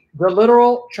repeat the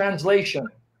literal translation.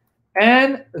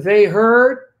 And they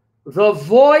heard the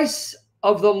voice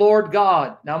of the Lord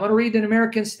God. Now, I'm going to read an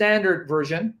American Standard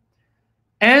Version.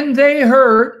 And they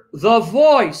heard the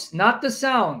voice, not the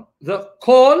sound, the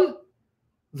call,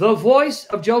 the voice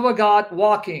of Jehovah God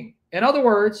walking. In other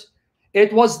words,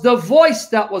 it was the voice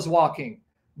that was walking.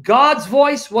 God's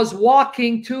voice was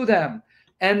walking to them.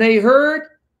 And they heard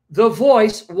the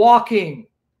voice walking.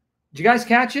 Did you guys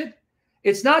catch it?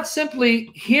 It's not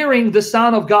simply hearing the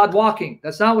sound of God walking.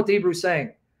 That's not what the Hebrew is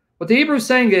saying. What the Hebrew is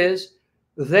saying is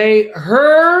they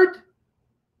heard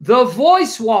the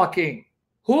voice walking.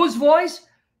 Whose voice?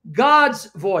 God's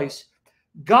voice.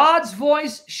 God's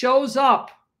voice shows up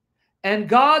and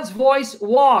God's voice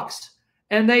walks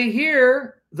and they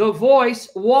hear the voice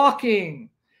walking.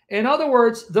 In other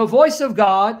words, the voice of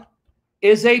God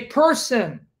is a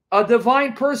person, a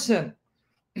divine person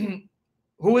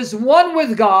who is one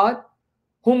with God,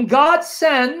 whom God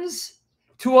sends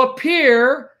to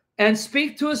appear and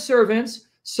speak to his servants.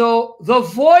 So the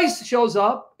voice shows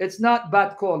up. It's not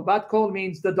Bat Kol. Bat Kol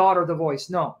means the daughter of the voice.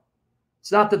 No.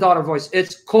 It's not the daughter voice.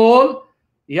 It's Kol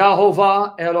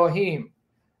Yahovah Elohim.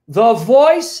 The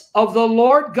voice of the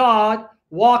Lord God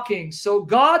walking. So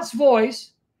God's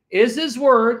voice is his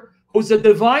word, who's a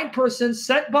divine person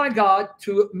sent by God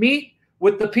to meet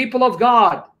with the people of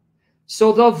God.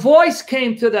 So the voice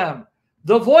came to them.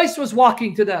 The voice was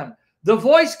walking to them. The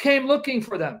voice came looking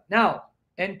for them. Now,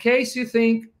 in case you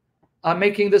think I'm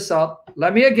making this up,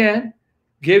 let me again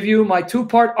give you my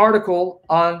two-part article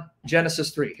on Genesis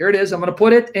 3. Here it is. I'm going to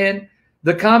put it in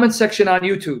the comment section on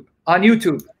YouTube.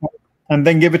 And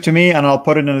then give it to me and I'll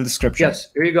put it in the description. Yes,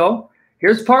 here you go.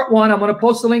 Here's part 1. I'm going to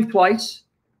post the link twice.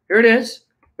 Here it is.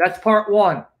 That's part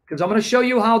 1. Because I'm going to show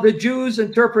you how the Jews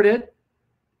interpreted.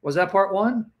 Was that part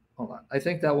 1? Hold on. I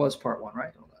think that was part 1,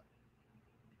 right? Hold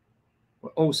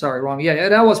on. Oh, sorry, wrong. Yeah,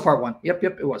 that was part 1. Yep,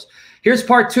 it was. Here's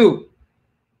part 2.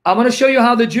 I'm going to show you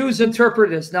how the Jews interpret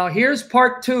this. Now, here's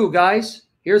part 2, guys.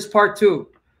 Here's part 2.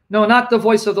 No, not the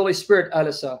voice of the Holy Spirit,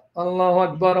 Alisa.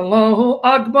 Allahu Akbar, Allahu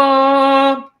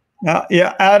Akbar.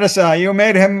 Yeah, Alisa, you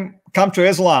made him come to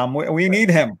Islam. We need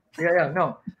him. Yeah,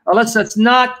 no. Alisa, that's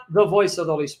not the voice of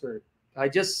the Holy Spirit. I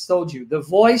just told you. The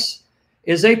voice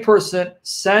is a person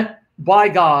sent by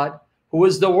God, who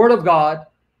is the Word of God,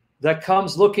 that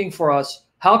comes looking for us.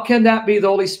 How can that be the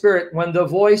Holy Spirit when the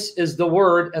voice is the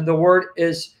Word and the Word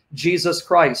is Jesus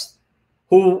Christ,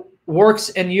 who works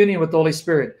in union with the Holy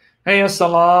Spirit? Hey,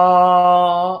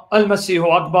 Salah,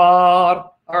 Al-Masihu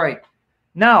Akbar. All right.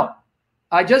 Now,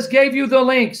 I just gave you the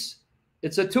links.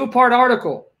 It's a two-part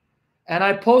article. And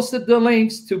I posted the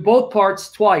links to both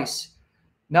parts twice.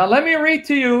 Now, let me read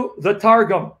to you the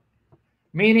Targum,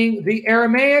 meaning the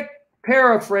Aramaic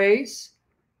paraphrase,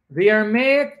 the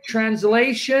Aramaic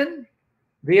translation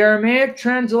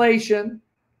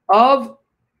of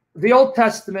the Old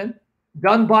Testament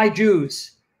done by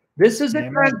Jews. This is a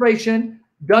translation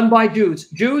done by Jews.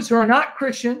 Jews who are not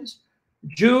Christians,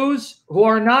 Jews who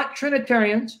are not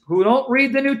Trinitarians, who don't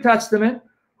read the New Testament,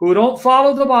 who don't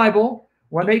follow the Bible.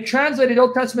 When they translated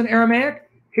Old Testament Aramaic,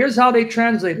 here's how they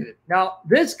translated it. Now,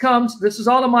 this is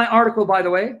all in my article, by the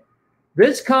way.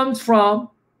 This comes from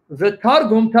the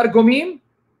Targum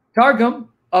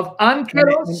of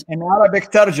Ankelos. In Arabic,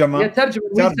 tarjama. Yeah, tarjum.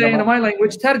 We say in my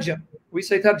language, tarjum. We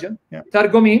say tarjum. Yeah.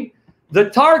 Targumim. The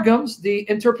Targums, the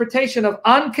interpretation of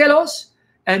Ankelos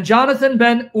and Jonathan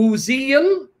ben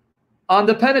Uziel on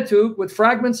the Pentateuch with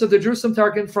fragments of the Jerusalem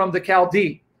Targum from the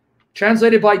Chaldee,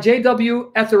 translated by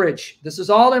J.W. Etheridge. This is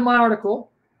all in my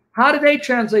article. How did they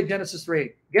translate Genesis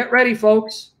 3? Get ready,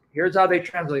 folks. Here's how they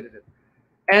translated it.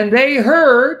 And they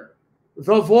heard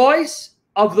the voice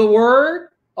of the word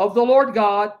of the Lord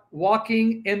God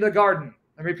walking in the garden.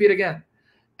 Let me repeat again.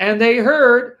 And they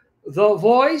heard the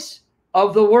voice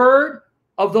of the word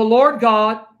of the Lord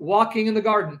God walking in the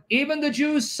garden. Even the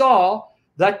Jews saw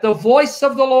that the voice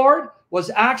of the Lord was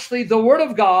actually the word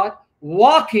of God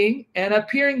walking and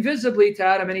appearing visibly to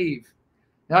Adam and Eve.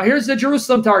 Now here's the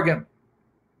Jerusalem Targum.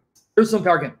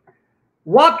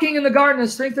 walking in the garden in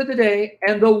the strength of the day,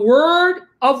 and the word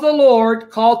of the Lord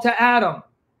called to Adam.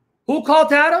 Who called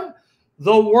to Adam?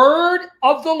 The word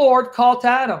of the Lord called to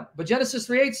Adam. But Genesis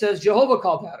 3:8 says Jehovah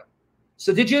called to Adam.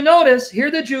 So did you notice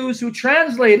here the Jews who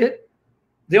translated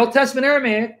the Old Testament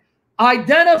Aramaic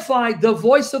identified the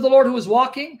voice of the Lord who was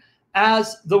walking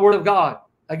as the word of God.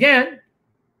 Again,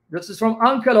 this is from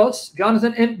Ankelos,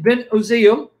 Jonathan bin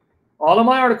Uziel, all of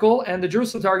my article and the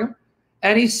Jerusalem Targum.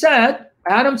 And he said,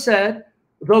 Adam said,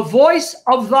 the voice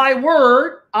of thy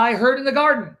word I heard in the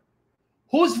garden.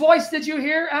 Whose voice did you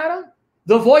hear, Adam?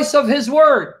 The voice of his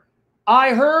word.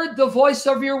 I heard the voice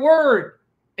of your word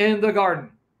in the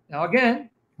garden. Now again,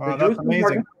 wow, that's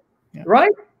amazing. Yeah.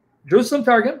 Right? Jerusalem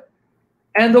Targum.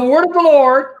 And the word of the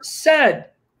Lord said,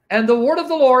 and the word of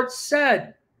the Lord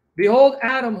said, behold,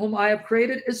 Adam, whom I have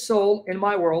created, is soul in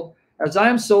my world, as I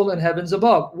am soul in heavens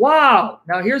above. Wow.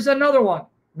 Now here's another one,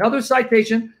 another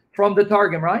citation from the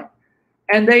Targum, right?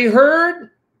 And they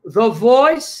heard the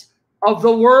voice of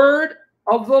the word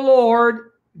of the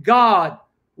Lord God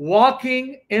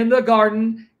walking in the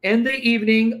garden in the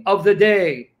evening of the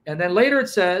day. And then later it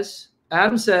says,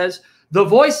 Adam says, the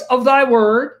voice of thy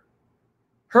word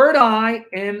heard I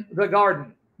in the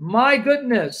garden. My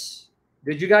goodness.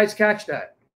 Did you guys catch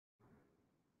that?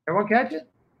 Everyone catch it?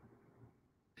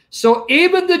 So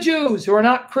even the Jews who are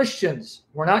not Christians,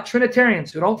 who are not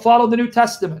Trinitarians, who don't follow the New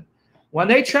Testament, when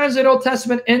they translate Old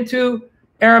Testament into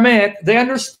Aramaic, they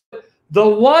understood the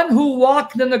one who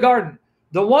walked in the garden,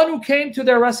 the one who came to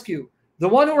their rescue, the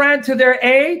one who ran to their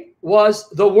aid was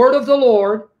the word of the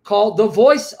Lord, called the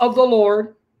voice of the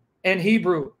Lord in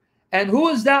Hebrew. And who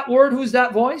is that word? Who's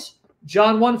that voice?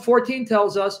 John 1:14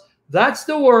 tells us that's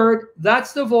the word,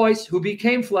 that's the voice who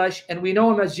became flesh, and we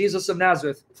know him as Jesus of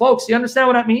Nazareth. Folks, you understand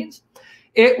what that means?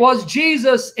 It was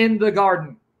Jesus in the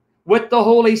garden with the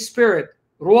Holy Spirit,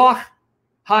 Ruach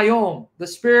Hayom, the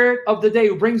spirit of the day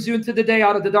who brings you into the day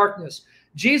out of the darkness.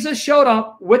 Jesus showed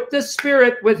up with the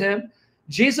Spirit with him.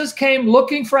 Jesus came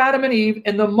looking for Adam and Eve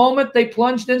in the moment they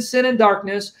plunged in sin and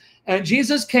darkness, and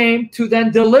Jesus came to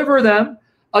then deliver them,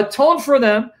 atone for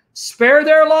them, spare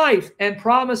their life, and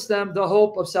promise them the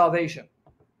hope of salvation.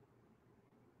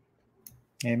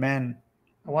 Amen.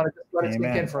 I want to just let it sink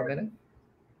in for a minute.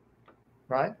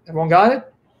 Right? Everyone got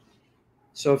it?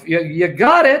 So if you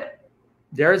got it,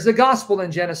 there's the gospel in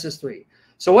Genesis 3.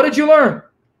 So what did you learn?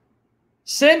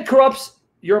 Sin corrupts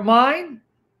your mind,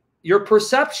 your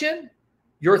perception,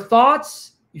 your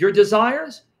thoughts, your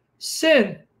desires.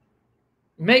 Sin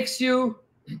makes you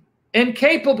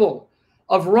incapable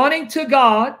of running to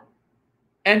God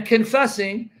and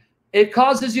confessing. It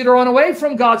causes you to run away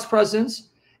from God's presence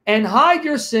and hide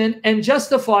your sin and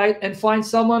justify it and find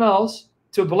someone else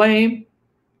to blame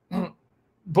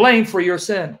for your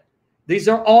sin. These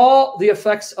are all the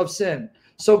effects of sin.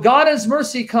 So God in his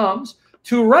mercy comes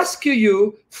to rescue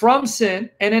you from sin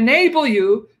and enable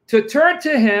you to turn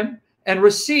to him and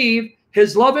receive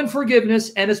his love and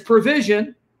forgiveness and his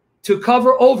provision to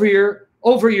cover over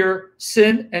your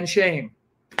sin and shame.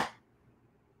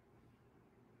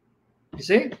 You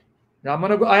see? Now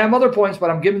I have other points, but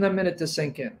I'm giving them a minute to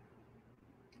sink in.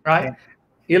 Right?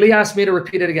 Yeah. Eli asked me to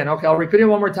repeat it again. Okay, I'll repeat it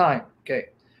one more time. Okay.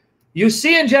 You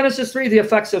see in Genesis 3 the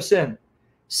effects of sin.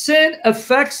 Sin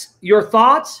affects your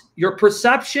thoughts, your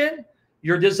perception,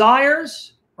 your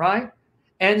desires, right?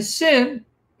 And sin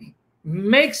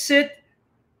makes it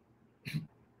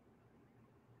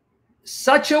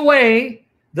such a way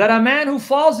that a man who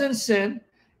falls in sin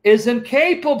is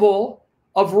incapable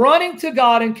of running to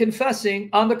God and confessing.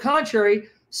 On the contrary,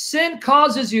 sin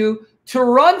causes you to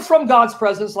run from God's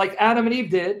presence like Adam and Eve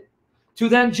did, to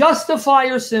then justify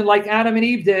your sin like Adam and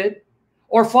Eve did,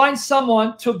 or find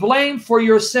someone to blame for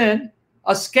your sin,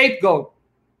 a scapegoat.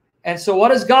 And so what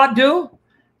does God do?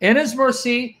 In his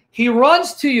mercy, he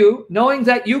runs to you knowing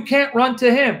that you can't run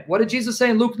to him. What did Jesus say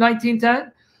in Luke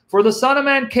 19:10? For the Son of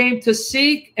Man came to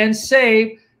seek and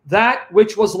save that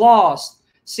which was lost.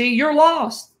 See, you're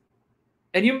lost.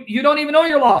 And you don't even know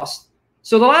you're lost.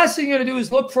 So the last thing you're going to do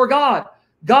is look for God.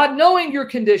 God knowing your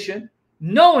condition,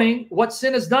 knowing what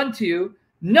sin has done to you,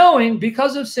 knowing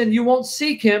because of sin you won't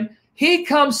seek him, he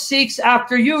comes, seeks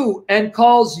after you and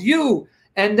calls you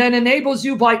and then enables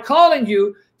you by calling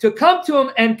you to come to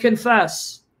him and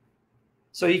confess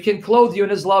so he can clothe you in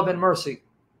his love and mercy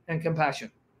and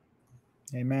compassion.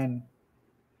 Amen.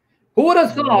 Who would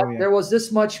have thought there was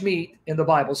this much meat in the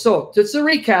Bible? So just to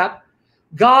recap,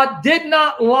 God did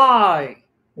not lie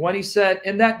when he said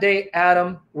in that day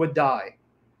Adam would die.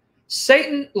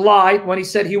 Satan lied when he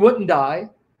said he wouldn't die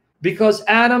because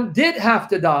Adam did have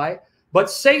to die, but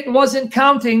Satan wasn't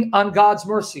counting on God's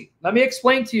mercy. Let me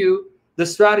explain to you the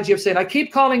strategy of Satan. I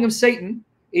keep calling him Satan,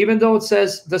 even though it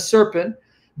says the serpent,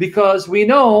 because we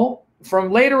know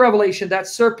from later revelation that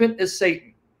serpent is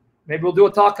Satan. Maybe we'll do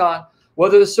a talk on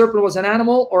whether the serpent was an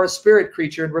animal or a spirit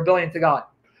creature in rebellion to God.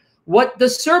 What the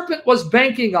serpent was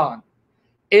banking on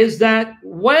is that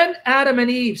when Adam and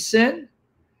Eve sinned,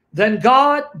 then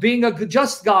God, being a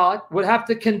just God, would have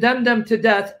to condemn them to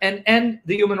death and end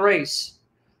the human race.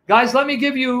 Guys, let me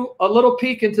give you a little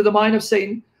peek into the mind of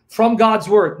Satan from God's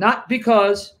word. Not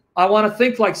because I want to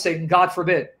think like Satan, God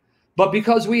forbid, but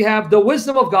because we have the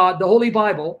wisdom of God, the Holy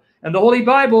Bible, and the Holy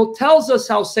Bible tells us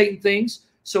how Satan thinks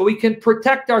so we can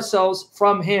protect ourselves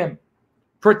from him.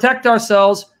 Protect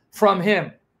ourselves from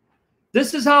him.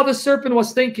 This is how the serpent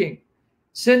was thinking.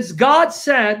 Since God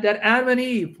said that Adam and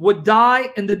Eve would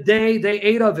die in the day they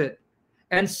ate of it,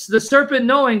 and the serpent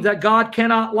knowing that God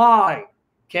cannot lie,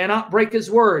 cannot break his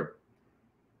word,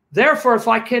 therefore, if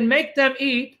I can make them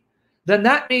eat, then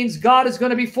that means God is going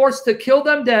to be forced to kill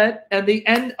them dead and the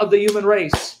end of the human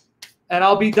race, and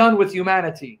I'll be done with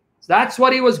humanity. That's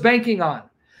what he was banking on.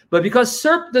 But because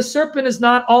the serpent is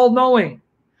not all-knowing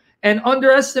and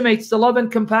underestimates the love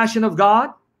and compassion of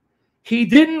God, he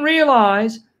didn't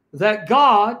realize that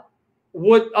God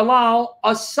would allow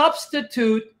a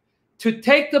substitute to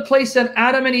take the place of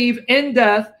Adam and Eve in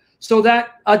death, so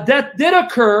that a death did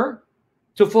occur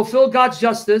to fulfill God's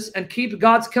justice and keep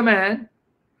God's command.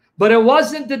 But it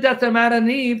wasn't the death of Adam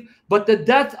and Eve, but the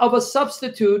death of a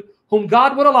substitute whom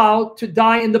God would allow to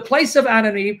die in the place of Adam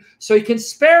and Eve, so he can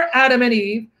spare Adam and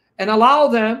Eve and allow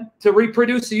them to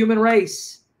reproduce the human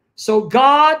race. So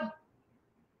God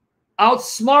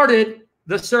outsmarted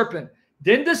the serpent.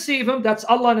 Didn't deceive him. That's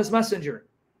Allah and his messenger.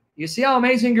 You see how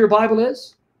amazing your Bible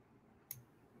is?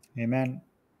 Amen.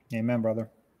 Amen, brother.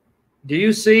 Do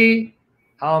you see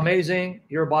how amazing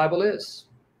your Bible is?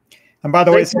 And by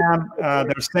the way, Sam,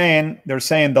 they're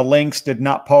saying the links did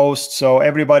not post. So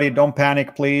everybody, don't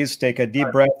panic, please. Take a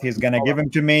deep breath. He's going to give them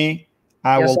to me.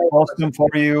 I will post them for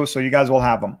you, so you guys will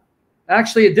have them.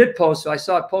 Actually, it did post. So I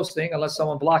saw it posting, unless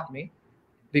someone blocked me,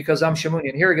 because I'm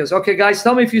Shamounian. Here it goes. Okay, guys,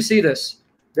 tell me if you see this.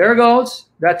 There it goes.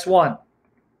 That's one.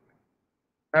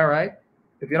 All right.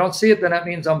 If you don't see it, then that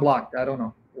means I'm blocked. I don't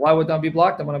know. Why would I be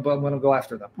blocked? I'm gonna go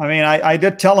after them. I mean, I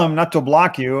did tell him not to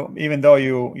block you, even though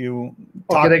you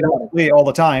talk all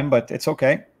the time, but it's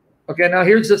okay. Okay, now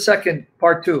here's the second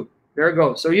part two. There it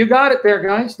goes. So you got it there,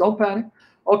 guys. Don't panic.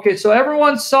 Okay, so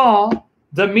everyone saw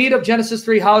the meat of Genesis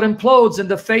 3, how it implodes in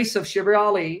the face of Shabir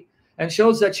Ally, and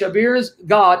shows that Shabir's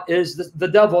God is the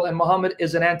devil and Muhammad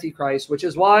is an antichrist, which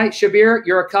is why, Shabir,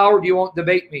 you're a coward. You won't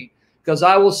debate me, because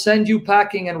I will send you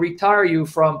packing and retire you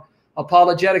from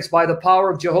apologetics by the power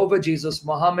of Jehovah Jesus,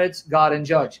 Muhammad's God and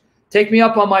judge. Take me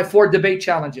up on my 4 debate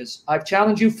challenges. I've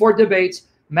challenged you 4 debates.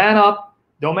 Man up.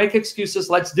 Don't make excuses.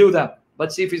 Let's do them.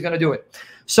 Let's see if he's going to do it.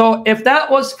 So if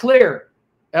that was clear,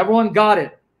 everyone got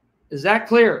it. Is that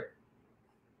clear?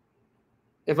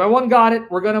 If everyone got it,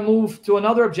 we're going to move to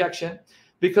another objection,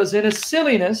 because in his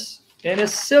silliness,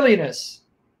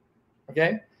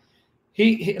 okay,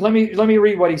 let me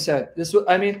read what he said.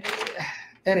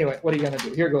 Anyway, what are you going to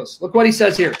do? Here goes. Look what he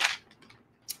says here.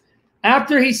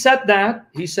 After he said that,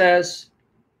 he says,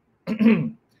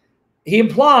 he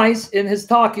implies in his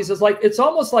talk, he says, like, it's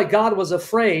almost like God was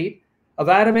afraid of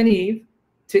Adam and Eve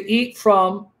to eat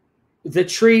from the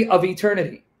tree of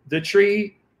eternity, the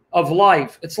tree of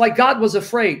life. It's like God was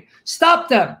afraid. Stop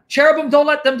them. Cherubim, don't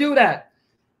let them do that.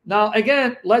 Now,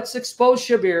 again, let's expose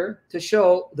Shabir to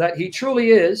show that he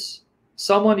truly is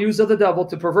someone used of the devil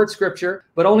to pervert scripture,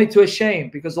 but only to his shame,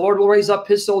 because the Lord will raise up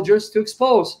his soldiers to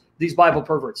expose these Bible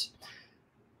perverts.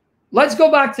 Let's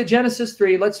go back to Genesis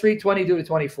 3. Let's read 22 to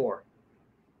 24.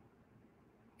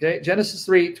 Okay, Genesis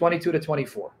 3, 22 to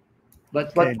 24.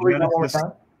 Let's read that one more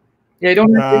time. Yeah, you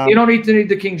don't need to read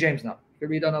the King James now. You can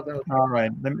read another. All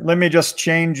right. Let me just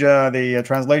change the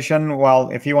translation.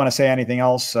 Well, if you want to say anything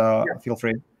else, feel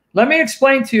free. Let me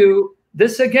explain to you.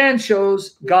 This again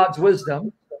shows God's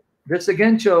wisdom. This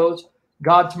again shows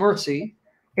God's mercy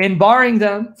in barring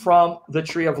them from the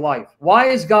tree of life. Why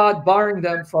is God barring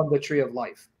them from the tree of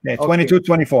life? Yeah, 22,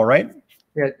 24, right?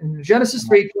 Yeah, Genesis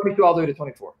 3, 22 all the way to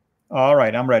 24. All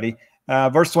right, I'm ready.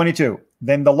 Verse 22.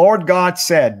 Then the Lord God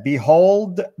said,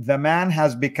 behold, the man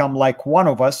has become like one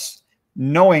of us,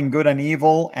 knowing good and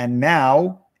evil, and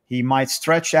now he might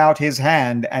stretch out his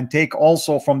hand and take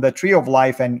also from the tree of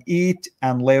life and eat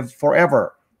and live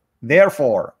forever.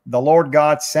 Therefore, the Lord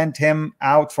God sent him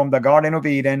out from the Garden of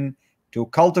Eden to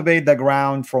cultivate the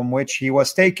ground from which he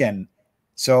was taken.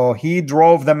 So he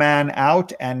drove the man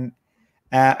out, and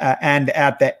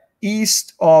at the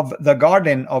east of the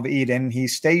Garden of Eden, he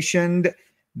stationed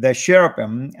the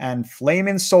cherubim and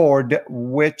flaming sword,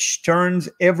 which turns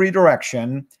every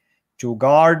direction to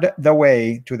guard the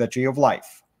way to the tree of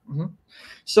life.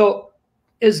 So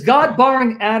is God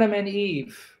barring Adam and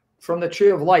Eve from the tree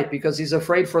of life because he's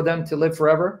afraid for them to live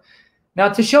forever? Now,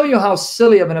 to show you how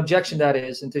silly of an objection that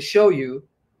is, and to show you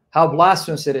how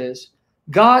blasphemous it is,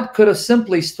 God could have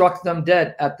simply struck them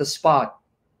dead at the spot,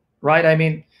 right? I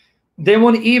mean, they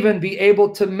wouldn't even be able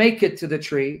to make it to the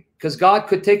tree because God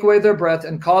could take away their breath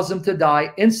and cause them to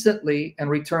die instantly and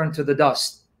return to the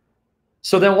dust.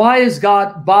 So then why is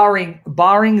God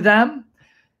barring them?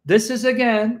 This is,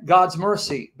 again, God's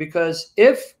mercy, because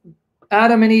if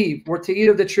Adam and Eve were to eat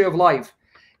of the tree of life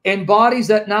in bodies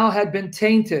that now had been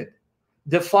tainted,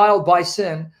 defiled by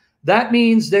sin, that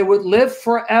means they would live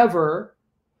forever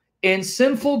in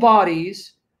sinful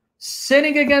bodies,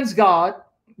 sinning against God,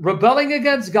 rebelling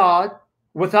against God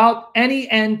without any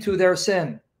end to their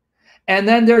sin. And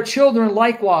then their children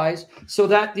likewise, so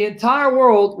that the entire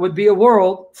world would be a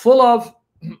world full of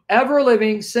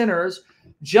ever-living sinners,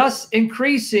 just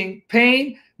increasing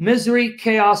pain, misery,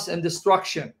 chaos, and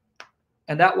destruction.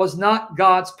 And that was not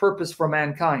God's purpose for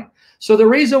mankind. So the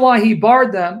reason why he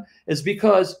barred them is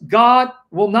because God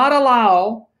will not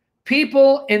allow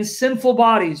people in sinful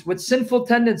bodies with sinful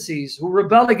tendencies who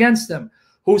rebel against him,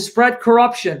 who spread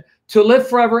corruption, to live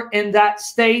forever in that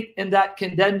state, in that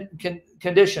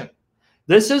condition.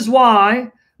 This is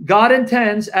why God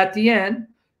intends at the end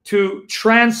to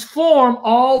transform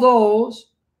all those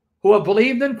who have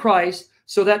believed in Christ,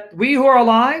 so that we who are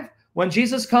alive, when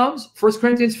Jesus comes, 1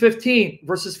 Corinthians 15,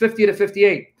 verses 50 to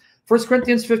 58. 1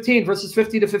 Corinthians 15, verses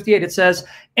 50 to 58, it says,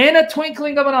 in a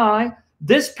twinkling of an eye,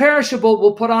 this perishable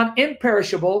will put on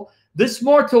imperishable, this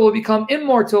mortal will become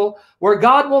immortal, where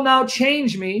God will now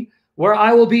change me, where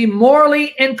I will be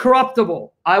morally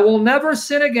incorruptible. I will never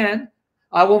sin again.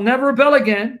 I will never rebel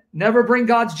again, never bring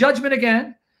God's judgment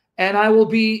again, and I will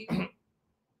be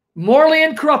morally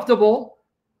incorruptible,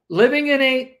 living in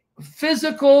a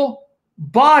physical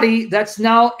body that's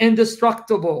now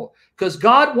indestructible, because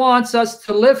God wants us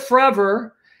to live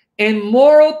forever in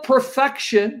moral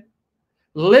perfection,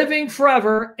 living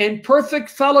forever in perfect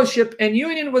fellowship and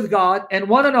union with God and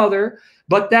one another,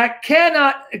 but that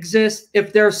cannot exist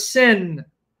if there's sin.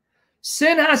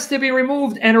 Sin has to be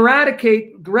removed and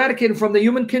eradicated from the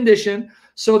human condition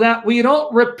so that we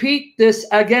don't repeat this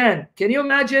again. Can you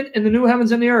imagine in the new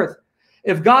heavens and the earth,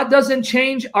 if God doesn't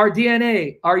change our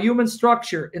DNA, our human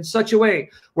structure in such a way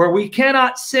where we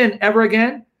cannot sin ever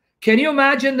again? Can you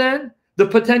imagine then the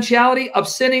potentiality of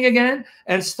sinning again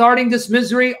and starting this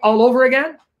misery all over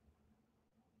again?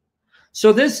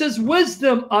 So this is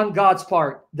wisdom on God's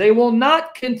part. They will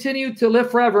not continue to live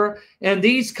forever in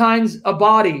these kinds of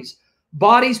bodies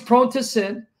prone to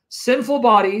sin, sinful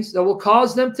bodies that will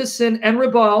cause them to sin and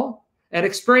rebel and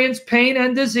experience pain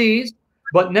and disease,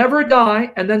 but never die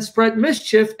and then spread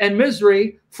mischief and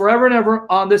misery forever and ever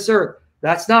on this earth.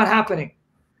 That's not happening.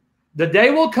 The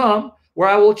day will come where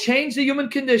I will change the human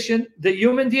condition, the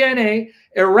human DNA,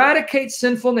 eradicate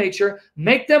sinful nature,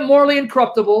 make them morally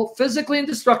incorruptible, physically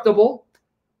indestructible,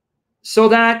 so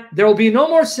that there will be no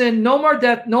more sin, no more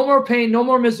death, no more pain, no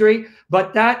more misery.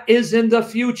 But that is in the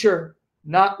future,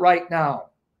 not right now.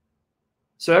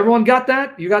 So everyone got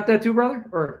that? You got that too, brother?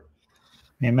 Or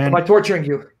Amen. am I torturing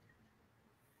you?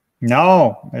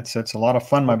 No, it's a lot of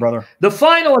fun, my brother. The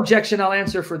final objection I'll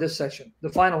answer for this session, the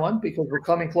final one, because we're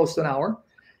coming close to an hour.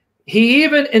 He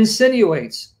even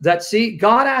insinuates that, see,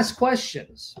 God asks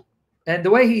questions. And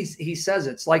the way he says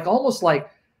it's like almost like,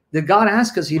 did God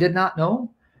ask because he did not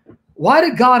know? Why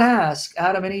did God ask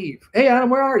Adam and Eve, hey, Adam,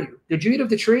 where are you? Did you eat of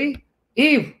the tree?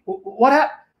 Eve, what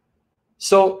happened?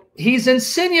 So he's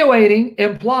insinuating,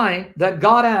 implying that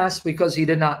God asked because he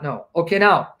did not know. Okay,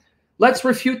 now, let's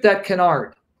refute that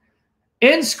canard.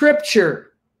 In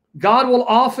Scripture, God will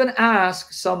often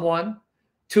ask someone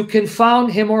to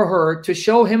confound him or her, to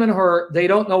show him and her they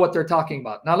don't know what they're talking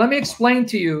about. Now, let me explain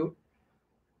to you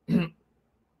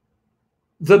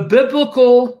the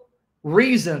biblical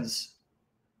reasons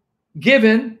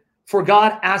given for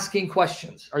God asking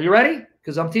questions. Are you ready?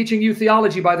 Because I'm teaching you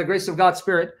theology by the grace of God's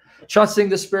Spirit, trusting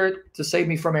the Spirit to save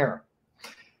me from error.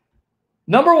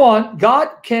 Number one, God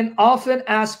can often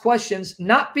ask questions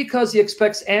not because he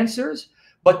expects answers,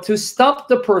 but to stump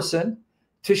the person,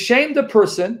 to shame the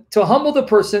person, to humble the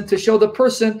person, to show the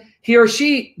person he or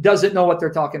she doesn't know what they're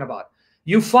talking about.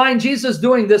 You find Jesus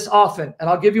doing this often, and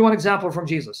I'll give you one example from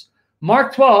Jesus.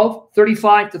 Mark 12,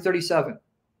 35 to 37.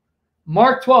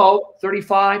 Mark 12,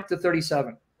 35 to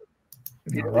 37.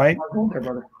 All right.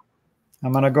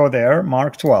 I'm going to go there.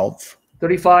 Mark 12.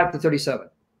 35 to 37.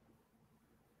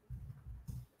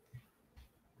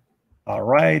 All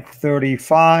right,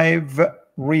 35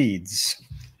 reads,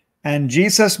 and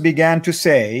Jesus began to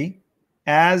say,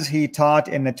 as he taught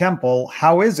in the temple,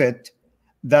 how is it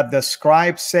that the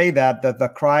scribes say that the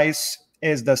Christ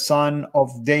is the son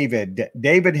of David?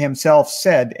 David himself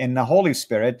said in the Holy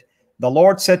Spirit, the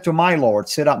Lord said to my Lord,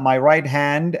 sit at my right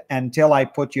hand until I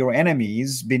put your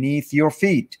enemies beneath your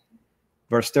feet.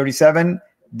 Verse 37,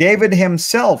 David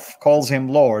himself calls him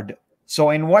Lord. So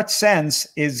in what sense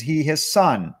is he his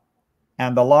son?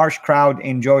 And the large crowd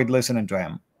enjoyed listening to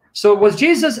him. So was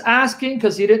Jesus asking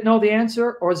because he didn't know the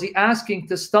answer, or is he asking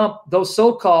to stump those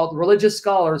so-called religious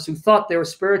scholars who thought they were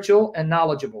spiritual and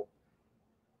knowledgeable?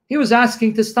 He was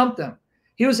asking to stump them.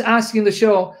 He was asking to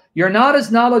show, you're not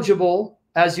as knowledgeable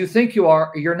as you think you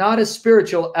are. You're not as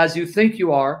spiritual as you think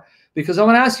you are, because I'm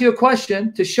going to ask you a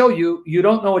question to show you you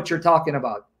don't know what you're talking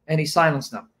about. And he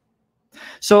silenced them.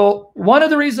 So one of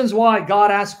the reasons why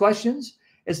God asks questions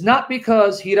is not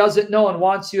because he doesn't know and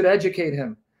wants you to educate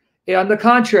him. On the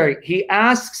contrary, he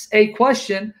asks a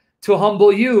question to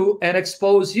humble you and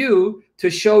expose you, to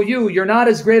show you you're not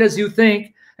as great as you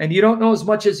think, and you don't know as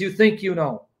much as you think you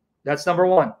know. That's number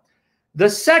one. The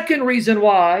second reason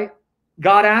why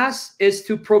God asks is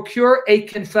to procure a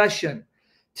confession,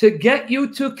 to get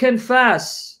you to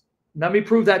confess. Let me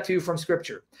prove that to you from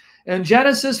Scripture. In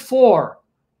Genesis 4,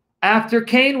 after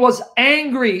Cain was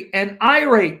angry and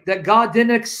irate that God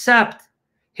didn't accept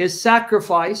his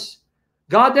sacrifice,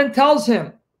 God then tells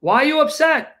him, why are you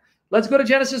upset? Let's go to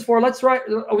Genesis 4. Let's write.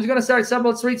 I was going to start 7.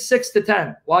 Let's read 6 to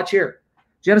 10. Watch here.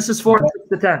 Genesis 4, 6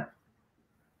 to 10.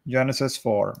 Genesis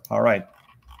 4. All right.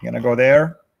 You're going to go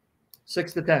there.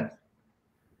 6 to 10.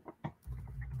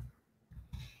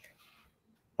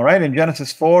 All right. In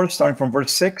Genesis 4, starting from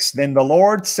verse 6, then the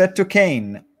Lord said to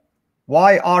Cain,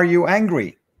 why are you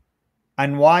angry?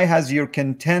 And why has your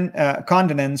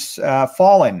countenance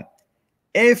fallen?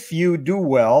 If you do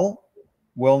well,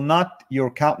 will not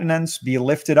your countenance be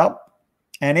lifted up?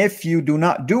 And if you do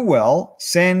not do well,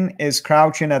 sin is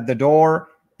crouching at the door,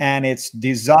 and its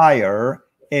desire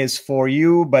is for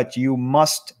you, but you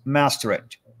must master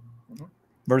it.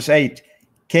 Verse 8,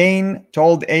 Cain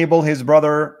told Abel his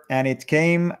brother, and it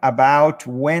came about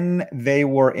when they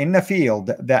were in the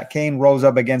field that Cain rose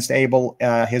up against Abel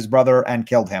his brother and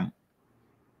killed him.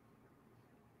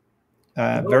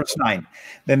 Verse 9,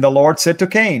 then the Lord said to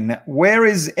Cain, where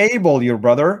is Abel your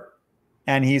brother?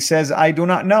 And he says, I do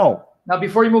not know. Now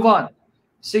before you move on,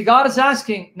 see, God is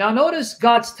asking. Now notice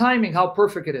God's timing, how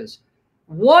perfect it is.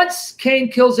 Once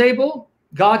Cain kills Abel,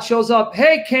 God shows up.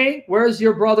 Hey, Cain, where's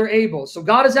your brother Abel? So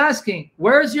God is asking,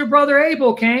 where's your brother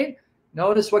Abel, Cain?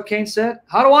 Notice what Cain said.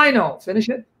 How do I know? Finish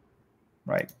it.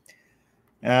 Right.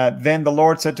 Then the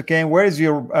Lord said to Cain, where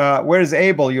is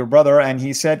Abel, your brother? And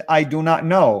he said, I do not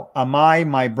know. Am I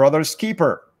my brother's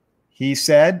keeper? He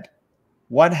said,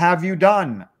 what have you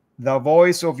done? The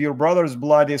voice of your brother's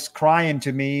blood is crying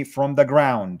to me from the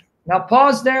ground. Now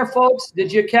pause there, folks.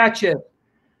 Did you catch it?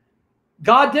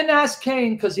 God didn't ask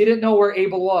Cain because he didn't know where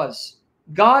Abel was.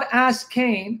 God asked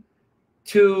Cain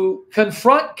to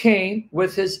confront Cain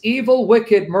with his evil,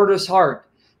 wicked, murderous heart.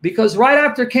 Because right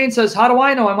after Cain says, how do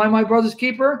I know? Am I my brother's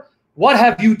keeper? What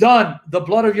have you done? The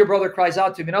blood of your brother cries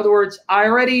out to me. In other words, I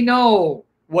already know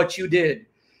what you did.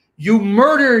 You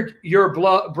murdered your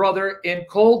brother in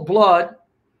cold blood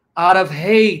out of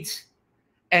hate.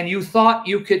 And you thought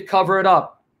you could cover it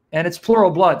up. And it's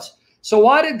plural bloods. So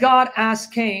why did God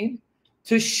ask Cain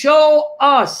to show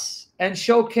us and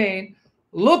show Cain,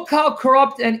 look how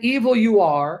corrupt and evil you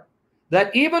are,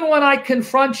 that even when I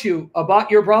confront you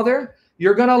about your brother,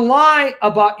 you're going to lie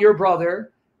about your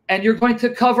brother, and you're going to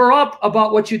cover up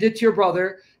about what you did to your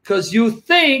brother because you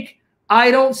think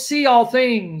I don't see all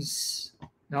things.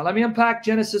 Now, let me unpack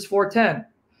Genesis 4:10.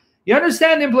 You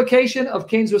understand the implication of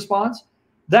Cain's response?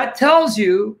 That tells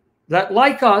you that,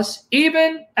 like us,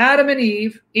 even Adam and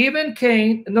Eve, even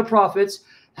Cain and the prophets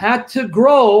had to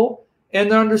grow in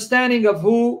their understanding of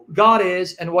who God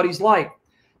is and what he's like.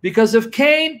 Because if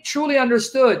Cain truly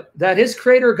understood that his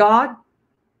creator God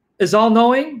is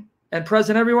all-knowing and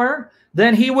present everywhere,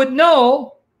 then he would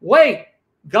know, wait,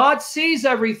 God sees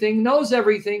everything, knows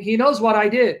everything. He knows what I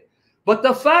did. But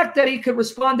the fact that he could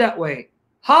respond that way,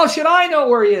 how should I know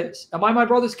where he is? Am I my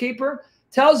brother's keeper?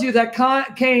 Tells you that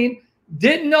Cain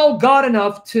didn't know God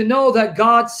enough to know that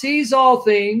God sees all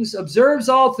things, observes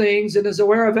all things, and is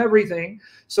aware of everything.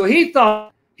 So he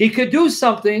thought he could do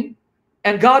something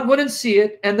and God wouldn't see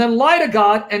it, and then lie to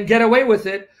God and get away with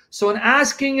it. So in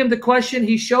asking him the question,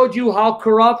 he showed you how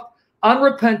corrupt,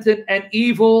 unrepentant, and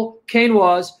evil Cain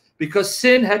was, because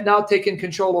sin had now taken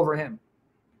control over him.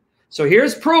 So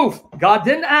here's proof. God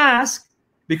didn't ask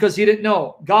because he didn't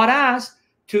know. God asked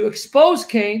to expose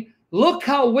Cain. Look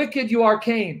how wicked you are,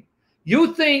 Cain.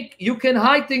 You think you can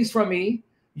hide things from me.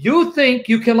 You think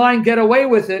you can lie and get away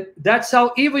with it. That's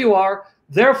how evil you are.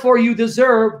 Therefore, you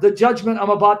deserve the judgment I'm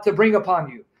about to bring upon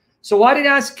you. So why did he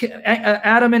ask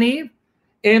Adam and Eve?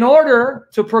 In order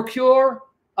to procure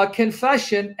a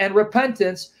confession and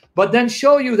repentance, but then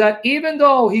show you that even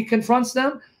though he confronts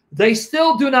them, they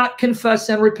still do not confess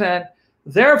and repent.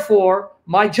 Therefore,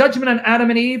 my judgment on Adam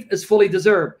and Eve is fully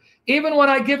deserved. Even when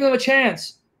I give them a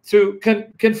chance to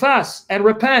confess and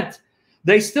repent,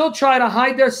 they still try to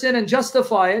hide their sin and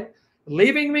justify it,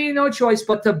 leaving me no choice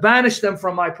but to banish them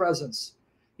from my presence.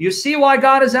 You see why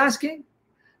God is asking?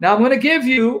 Now I'm going to give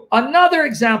you another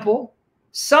example.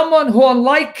 Someone who,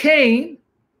 unlike Cain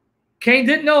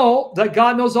didn't know that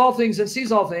God knows all things and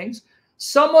sees all things.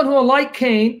 Someone who, unlike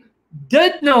Cain,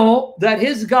 did know that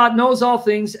his God knows all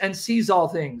things and sees all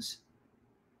things.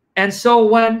 And so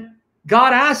when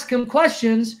God asks him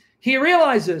questions, he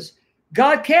realizes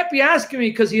God can't be asking me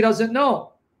because he doesn't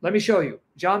know. Let me show you.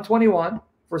 John 21,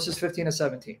 verses 15 to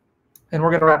 17. And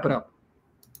we're going to wrap it up.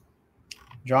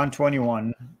 John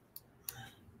 21.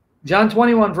 John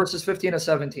 21, verses 15 to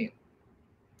 17.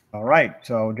 All right.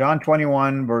 So John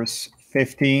 21, verse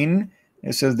 15.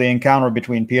 This is the encounter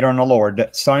between Peter and the Lord.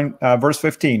 Verse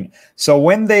 15. So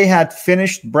when they had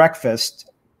finished breakfast,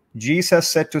 Jesus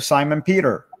said to Simon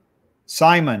Peter,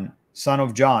 Simon, son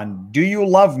of John, do you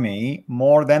love me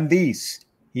more than these?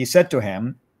 He said to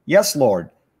him, Yes,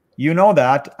 Lord. You know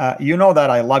that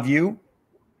I love you.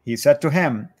 He said to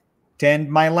him, Tend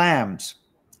my lambs.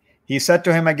 He said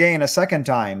to him again a second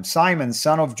time, Simon,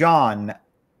 son of John,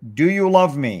 do you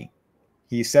love me?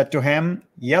 He said to him,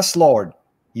 Yes, Lord.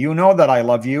 You know that I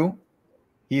love you.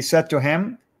 He said to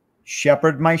him,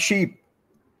 Shepherd my sheep.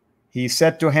 He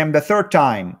said to him the third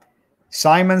time,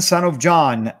 Simon, son of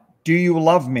John, do you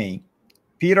love me?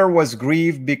 Peter was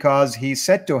grieved because he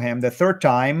said to him the third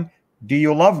time, Do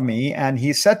you love me? And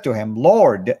he said to him,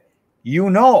 Lord, you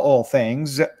know all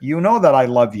things. You know that I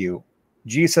love you.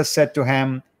 Jesus said to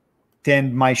him,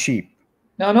 Tend my sheep.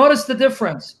 Now notice the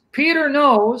difference. Peter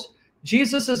knows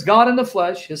Jesus is God in the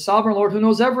flesh, his sovereign Lord who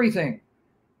knows everything.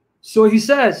 So he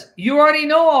says, you already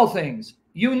know all things.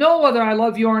 You know whether I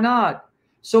love you or not.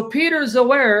 So Peter's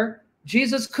aware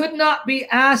Jesus could not be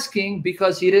asking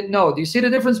because he didn't know. Do you see the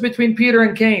difference between Peter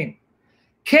and Cain?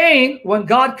 Cain, when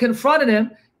God confronted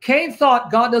him, Cain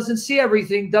thought God doesn't see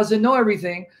everything, doesn't know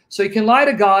everything, so he can lie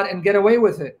to God and get away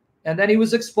with it. And then he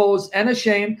was exposed and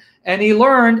ashamed, and he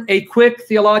learned a quick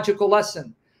theological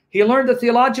lesson. He learned the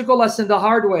theological lesson the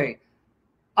hard way.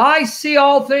 I see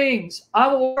all things.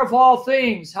 I'm aware of all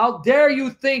things. How dare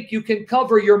you think you can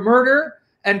cover your murder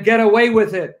and get away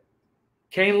with it?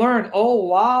 Cain learned, oh,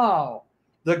 wow.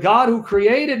 The God who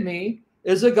created me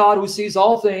is a God who sees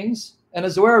all things and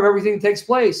is aware of everything that takes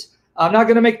place. I'm not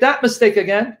going to make that mistake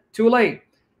again. Too late.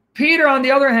 Peter, on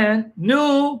the other hand,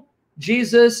 knew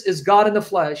Jesus is God in the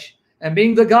flesh. And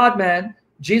being the God-man,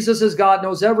 Jesus is God,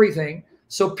 knows everything.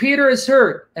 So Peter is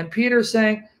hurt. And Peter's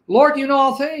saying, Lord, you know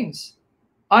all things.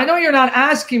 I know you're not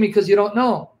asking me because you don't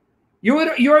know. You'd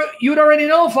already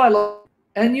know if I love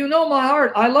you. And you know my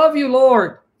heart. I love you,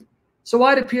 Lord. So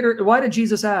why did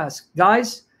Jesus ask?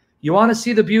 Guys, you want to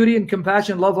see the beauty and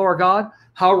compassion and love of our God?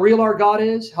 How real our God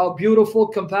is? How beautiful,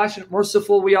 compassionate,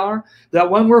 merciful we are? That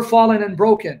when we're fallen and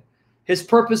broken, his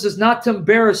purpose is not to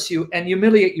embarrass you and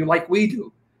humiliate you like we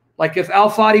do. Like if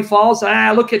Al-Fadi falls,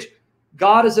 look at you.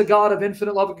 God is a God of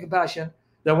infinite love and compassion.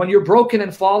 That when you're broken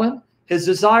and fallen, his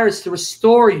desire is to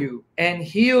restore you and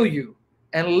heal you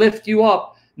and lift you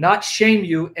up, not shame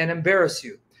you and embarrass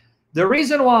you. The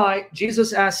reason why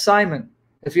Jesus asked Simon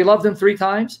if he loved him 3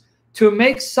 times, to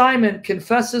make Simon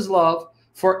confess his love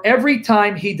for every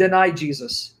time he denied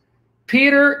Jesus.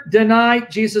 Peter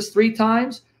denied Jesus 3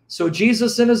 times, so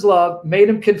Jesus in his love made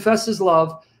him confess his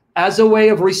love as a way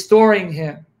of restoring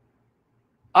him.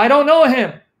 I don't know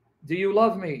him. Do you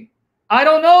love me? I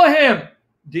don't know him.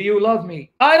 Do you love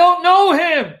me? I don't know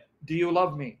him. Do you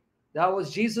love me? That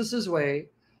was Jesus's way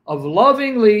of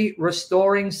lovingly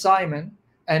restoring Simon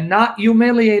and not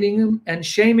humiliating him and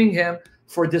shaming him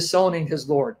for disowning his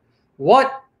Lord.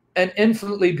 What an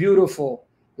infinitely beautiful,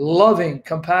 loving,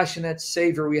 compassionate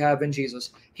Savior we have in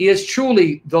Jesus. He is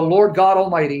truly the Lord God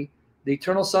Almighty, the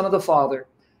eternal Son of the Father,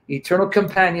 eternal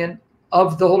companion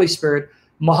of the Holy Spirit,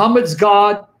 Muhammad's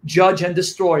God, judge and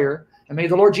destroyer. And may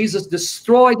the Lord Jesus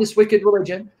destroy this wicked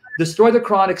religion, destroy the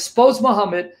Quran, expose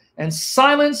Muhammad, and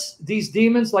silence these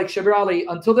demons like Shabir Ally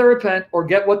until they repent or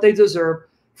get what they deserve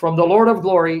from the Lord of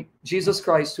glory, Jesus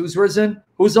Christ, who's risen,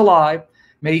 who's alive.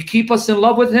 May he keep us in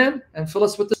love with him and fill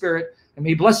us with the Spirit. And may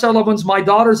he bless our loved ones, my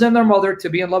daughters and their mother, to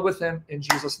be in love with him in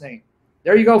Jesus' name.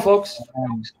 There you go, folks.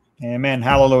 Amen.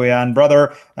 Hallelujah. And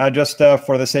brother, just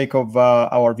for the sake of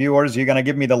our viewers, you're going to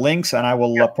give me the links and I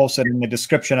will post it in the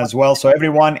description as well. So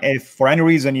everyone, if for any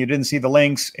reason you didn't see the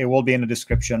links, it will be in the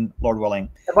description, Lord willing.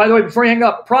 And by the way, before you hang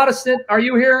up, Protestant, are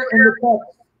you here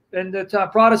in the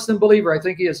Protestant believer? I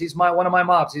think he is. He's one of my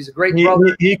mobs. He's a great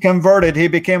brother. He converted. He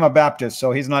became a Baptist,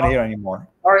 so he's not here anymore.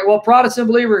 All right. Well, Protestant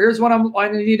believer, here's what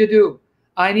I need to do.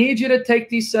 I need you to take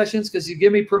these sessions because you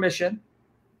give me permission.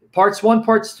 Parts 1,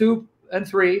 parts 2, and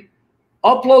 3.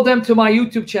 Upload them to my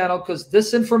YouTube channel because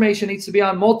this information needs to be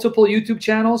on multiple YouTube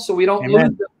channels so we don't lose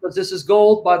them, because this is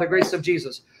gold by the grace of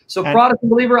Jesus. So Protestant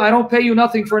believer, I don't pay you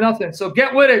nothing for nothing. So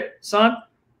get with it, son.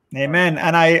 Amen.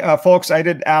 And folks, I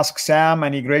did ask Sam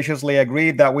and he graciously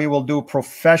agreed that we will do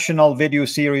professional video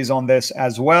series on this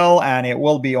as well. And it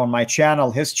will be on my channel,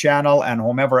 his channel, and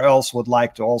whomever else would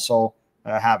like to also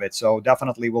have it. So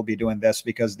definitely we'll be doing this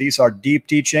because these are deep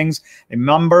teachings.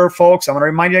 Remember, folks, I'm going to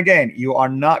remind you again, you are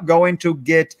not going to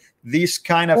get these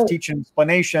kind of teaching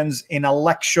explanations in a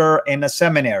lecture in a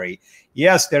seminary.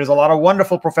 Yes, there's a lot of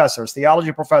wonderful professors,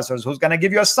 theology professors, who's going to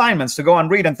give you assignments to go and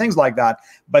read and things like that.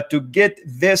 But to get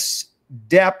this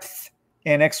depth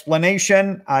in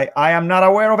explanation, I am not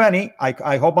aware of any.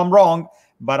 I hope I'm wrong,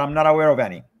 but I'm not aware of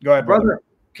any. Go ahead, brother.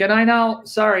 Can I now,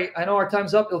 sorry, I know our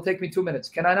time's up. It'll take me 2 minutes.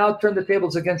 Can I now turn the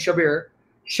tables against Shabir,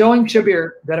 showing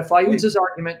Shabir that if I use his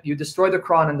argument, you destroy the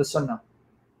Quran and the Sunnah?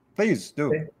 Please do.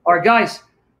 Okay. All right, guys,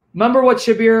 remember what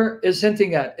Shabir is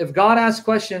hinting at. If God asks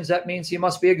questions, that means he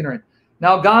must be ignorant.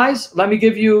 Now, guys, let me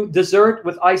give you dessert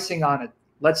with icing on it.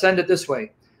 Let's end it this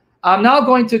way. I'm now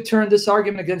going to turn this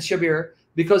argument against Shabir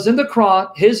because in the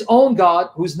Quran, his own God,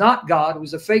 who's not God,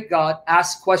 who's a fake God,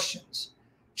 asks questions.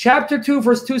 Chapter 2,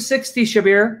 verse 260,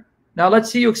 Shabir. Now,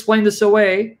 let's see you explain this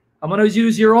away. I'm going to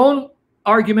use your own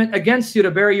argument against you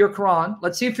to bury your Quran.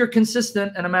 Let's see if you're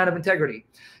consistent and a man of integrity.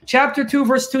 Chapter 2,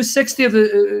 verse 260 of the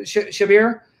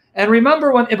Shabir. And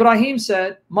remember when Ibrahim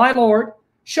said, my Lord,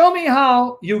 show me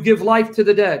how you give life to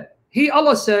the dead.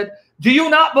 Allah said, do you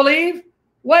not believe?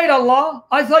 Wait, Allah,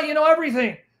 I thought you know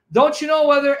everything. Don't you know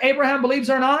whether Abraham believes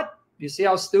or not? You see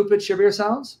how stupid Shabir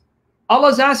sounds?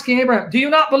 Allah's asking Abraham, do you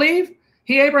not believe?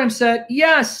 Abraham said,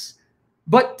 yes,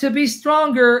 but to be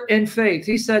stronger in faith.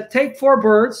 He said, take 4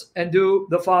 birds and do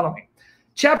the following.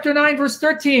 Chapter 9, verse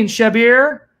 13,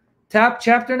 Shabir.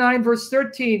 Chapter 9, verse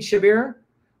 13, Shabir.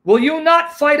 Will you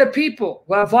not fight a people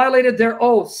who have violated their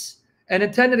oaths and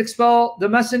intended to expel the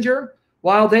messenger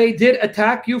while they did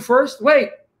attack you first? Wait,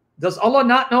 does Allah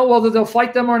not know whether they'll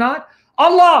fight them or not?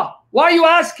 Allah, why are you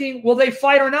asking, will they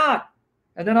fight or not?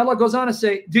 And then Allah goes on to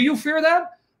say, do you fear them?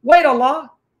 Wait, Allah,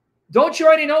 don't you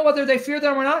already know whether they fear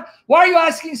them or not? Why are you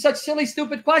asking such silly,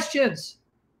 stupid questions?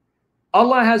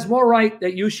 Allah has more right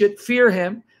that you should fear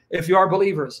him if you are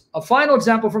believers. A final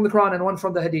example from the Quran and one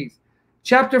from the Hadith.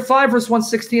 Chapter 5, verse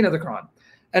 116 of the Quran.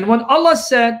 And when Allah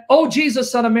said, O Jesus,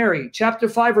 son of Mary, chapter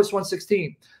 5, verse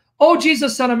 116, O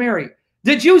Jesus, son of Mary,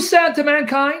 did you say unto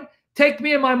mankind, take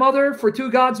me and my mother for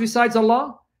 2 gods besides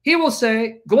Allah? He will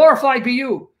say, glorified be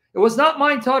you. It was not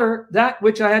mine to utter that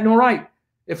which I had no right.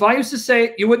 If I used to say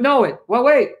it, you would know it. Well,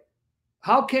 wait,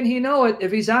 how can he know it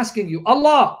if he's asking you?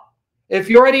 Allah, if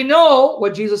you already know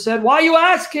what Jesus said, why are you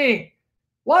asking?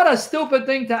 What a stupid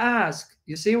thing to ask.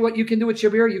 You see what you can do with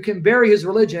Shabir? You can bury his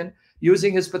religion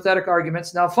using his pathetic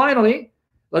arguments. Now, finally,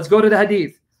 let's go to the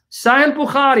Hadith. Sahih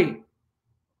Bukhari,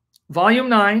 volume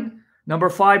 9, number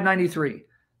 593.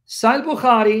 Sahih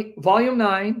Bukhari, volume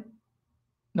 9,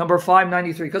 number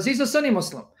 593, because he's a Sunni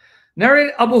Muslim.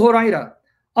 Narrated Abu Huraira.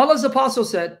 Allah's apostle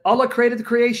said, Allah created the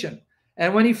creation.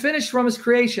 And when he finished from his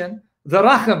creation, the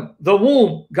rahim, the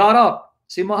womb, got up.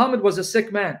 See, Muhammad was a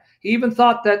sick man. He even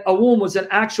thought that a womb was an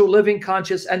actual living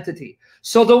conscious entity.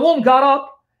 So the womb got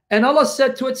up and Allah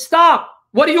said to it, stop.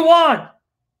 What do you want?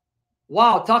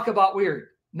 Wow, talk about weird.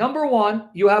 Number one,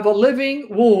 you have a living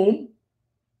womb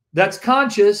that's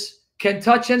conscious, can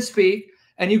touch and speak.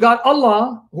 And you got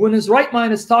Allah, who in his right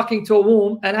mind is talking to a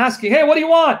womb and asking, hey, what do you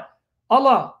want?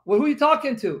 Allah, well, who are you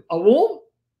talking to? A womb?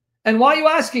 And why are you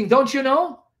asking? Don't you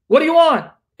know? What do you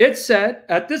want? It said,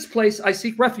 at this place I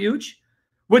seek refuge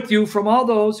with you from all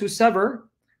those who sever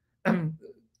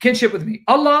kinship with me.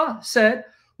 Allah said,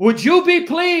 would you be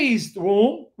pleased,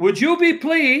 womb? Would you be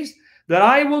pleased that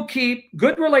I will keep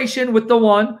good relation with the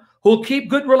one who will keep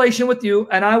good relation with you,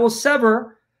 and I will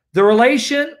sever the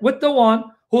relation with the one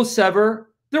who will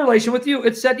sever the relation with you?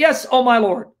 It said, yes, oh my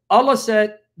Lord. Allah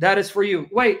said, that is for you.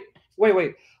 Wait.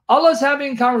 Allah's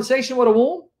having a conversation with a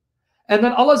womb, and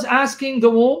then Allah's asking the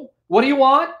womb, what do you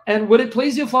want? And would it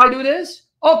please you if I do this?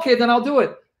 Okay, then I'll do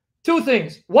it. 2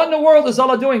 things. What in the world is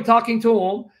Allah doing talking to a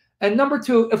womb? And number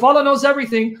two, if Allah knows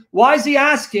everything, why is he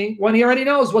asking when he already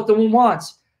knows what the womb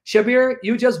wants? Shabir,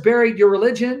 you just buried your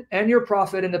religion and your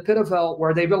prophet in the pit of hell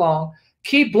where they belong.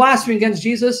 Keep blaspheming against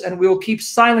Jesus and we will keep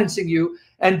silencing you,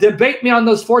 and debate me on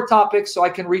those 4 topics so I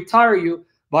can retire you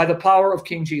by the power of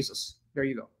King Jesus. There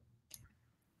you go.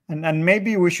 And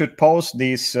maybe we should post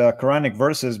these Quranic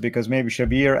verses, because maybe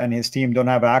Shabir and his team don't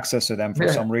have access to them for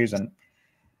some reason.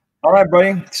 All right,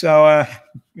 buddy. So,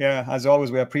 yeah, as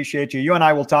always, we appreciate you. You and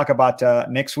I will talk about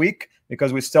next week,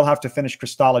 because we still have to finish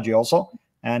Christology also.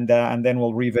 And then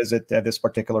we'll revisit this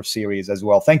particular series as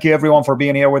well. Thank you, everyone, for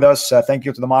being here with us. Thank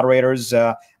you to the moderators.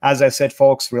 As I said,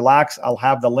 folks, relax. I'll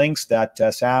have the links that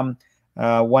Sam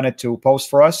wanted to post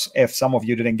for us. If some of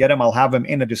you didn't get them, I'll have them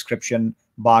in the description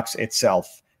box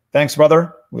itself. Thanks,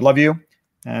 brother. We love you,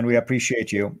 and we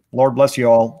appreciate you. Lord bless you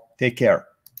all. Take care.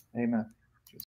 Amen.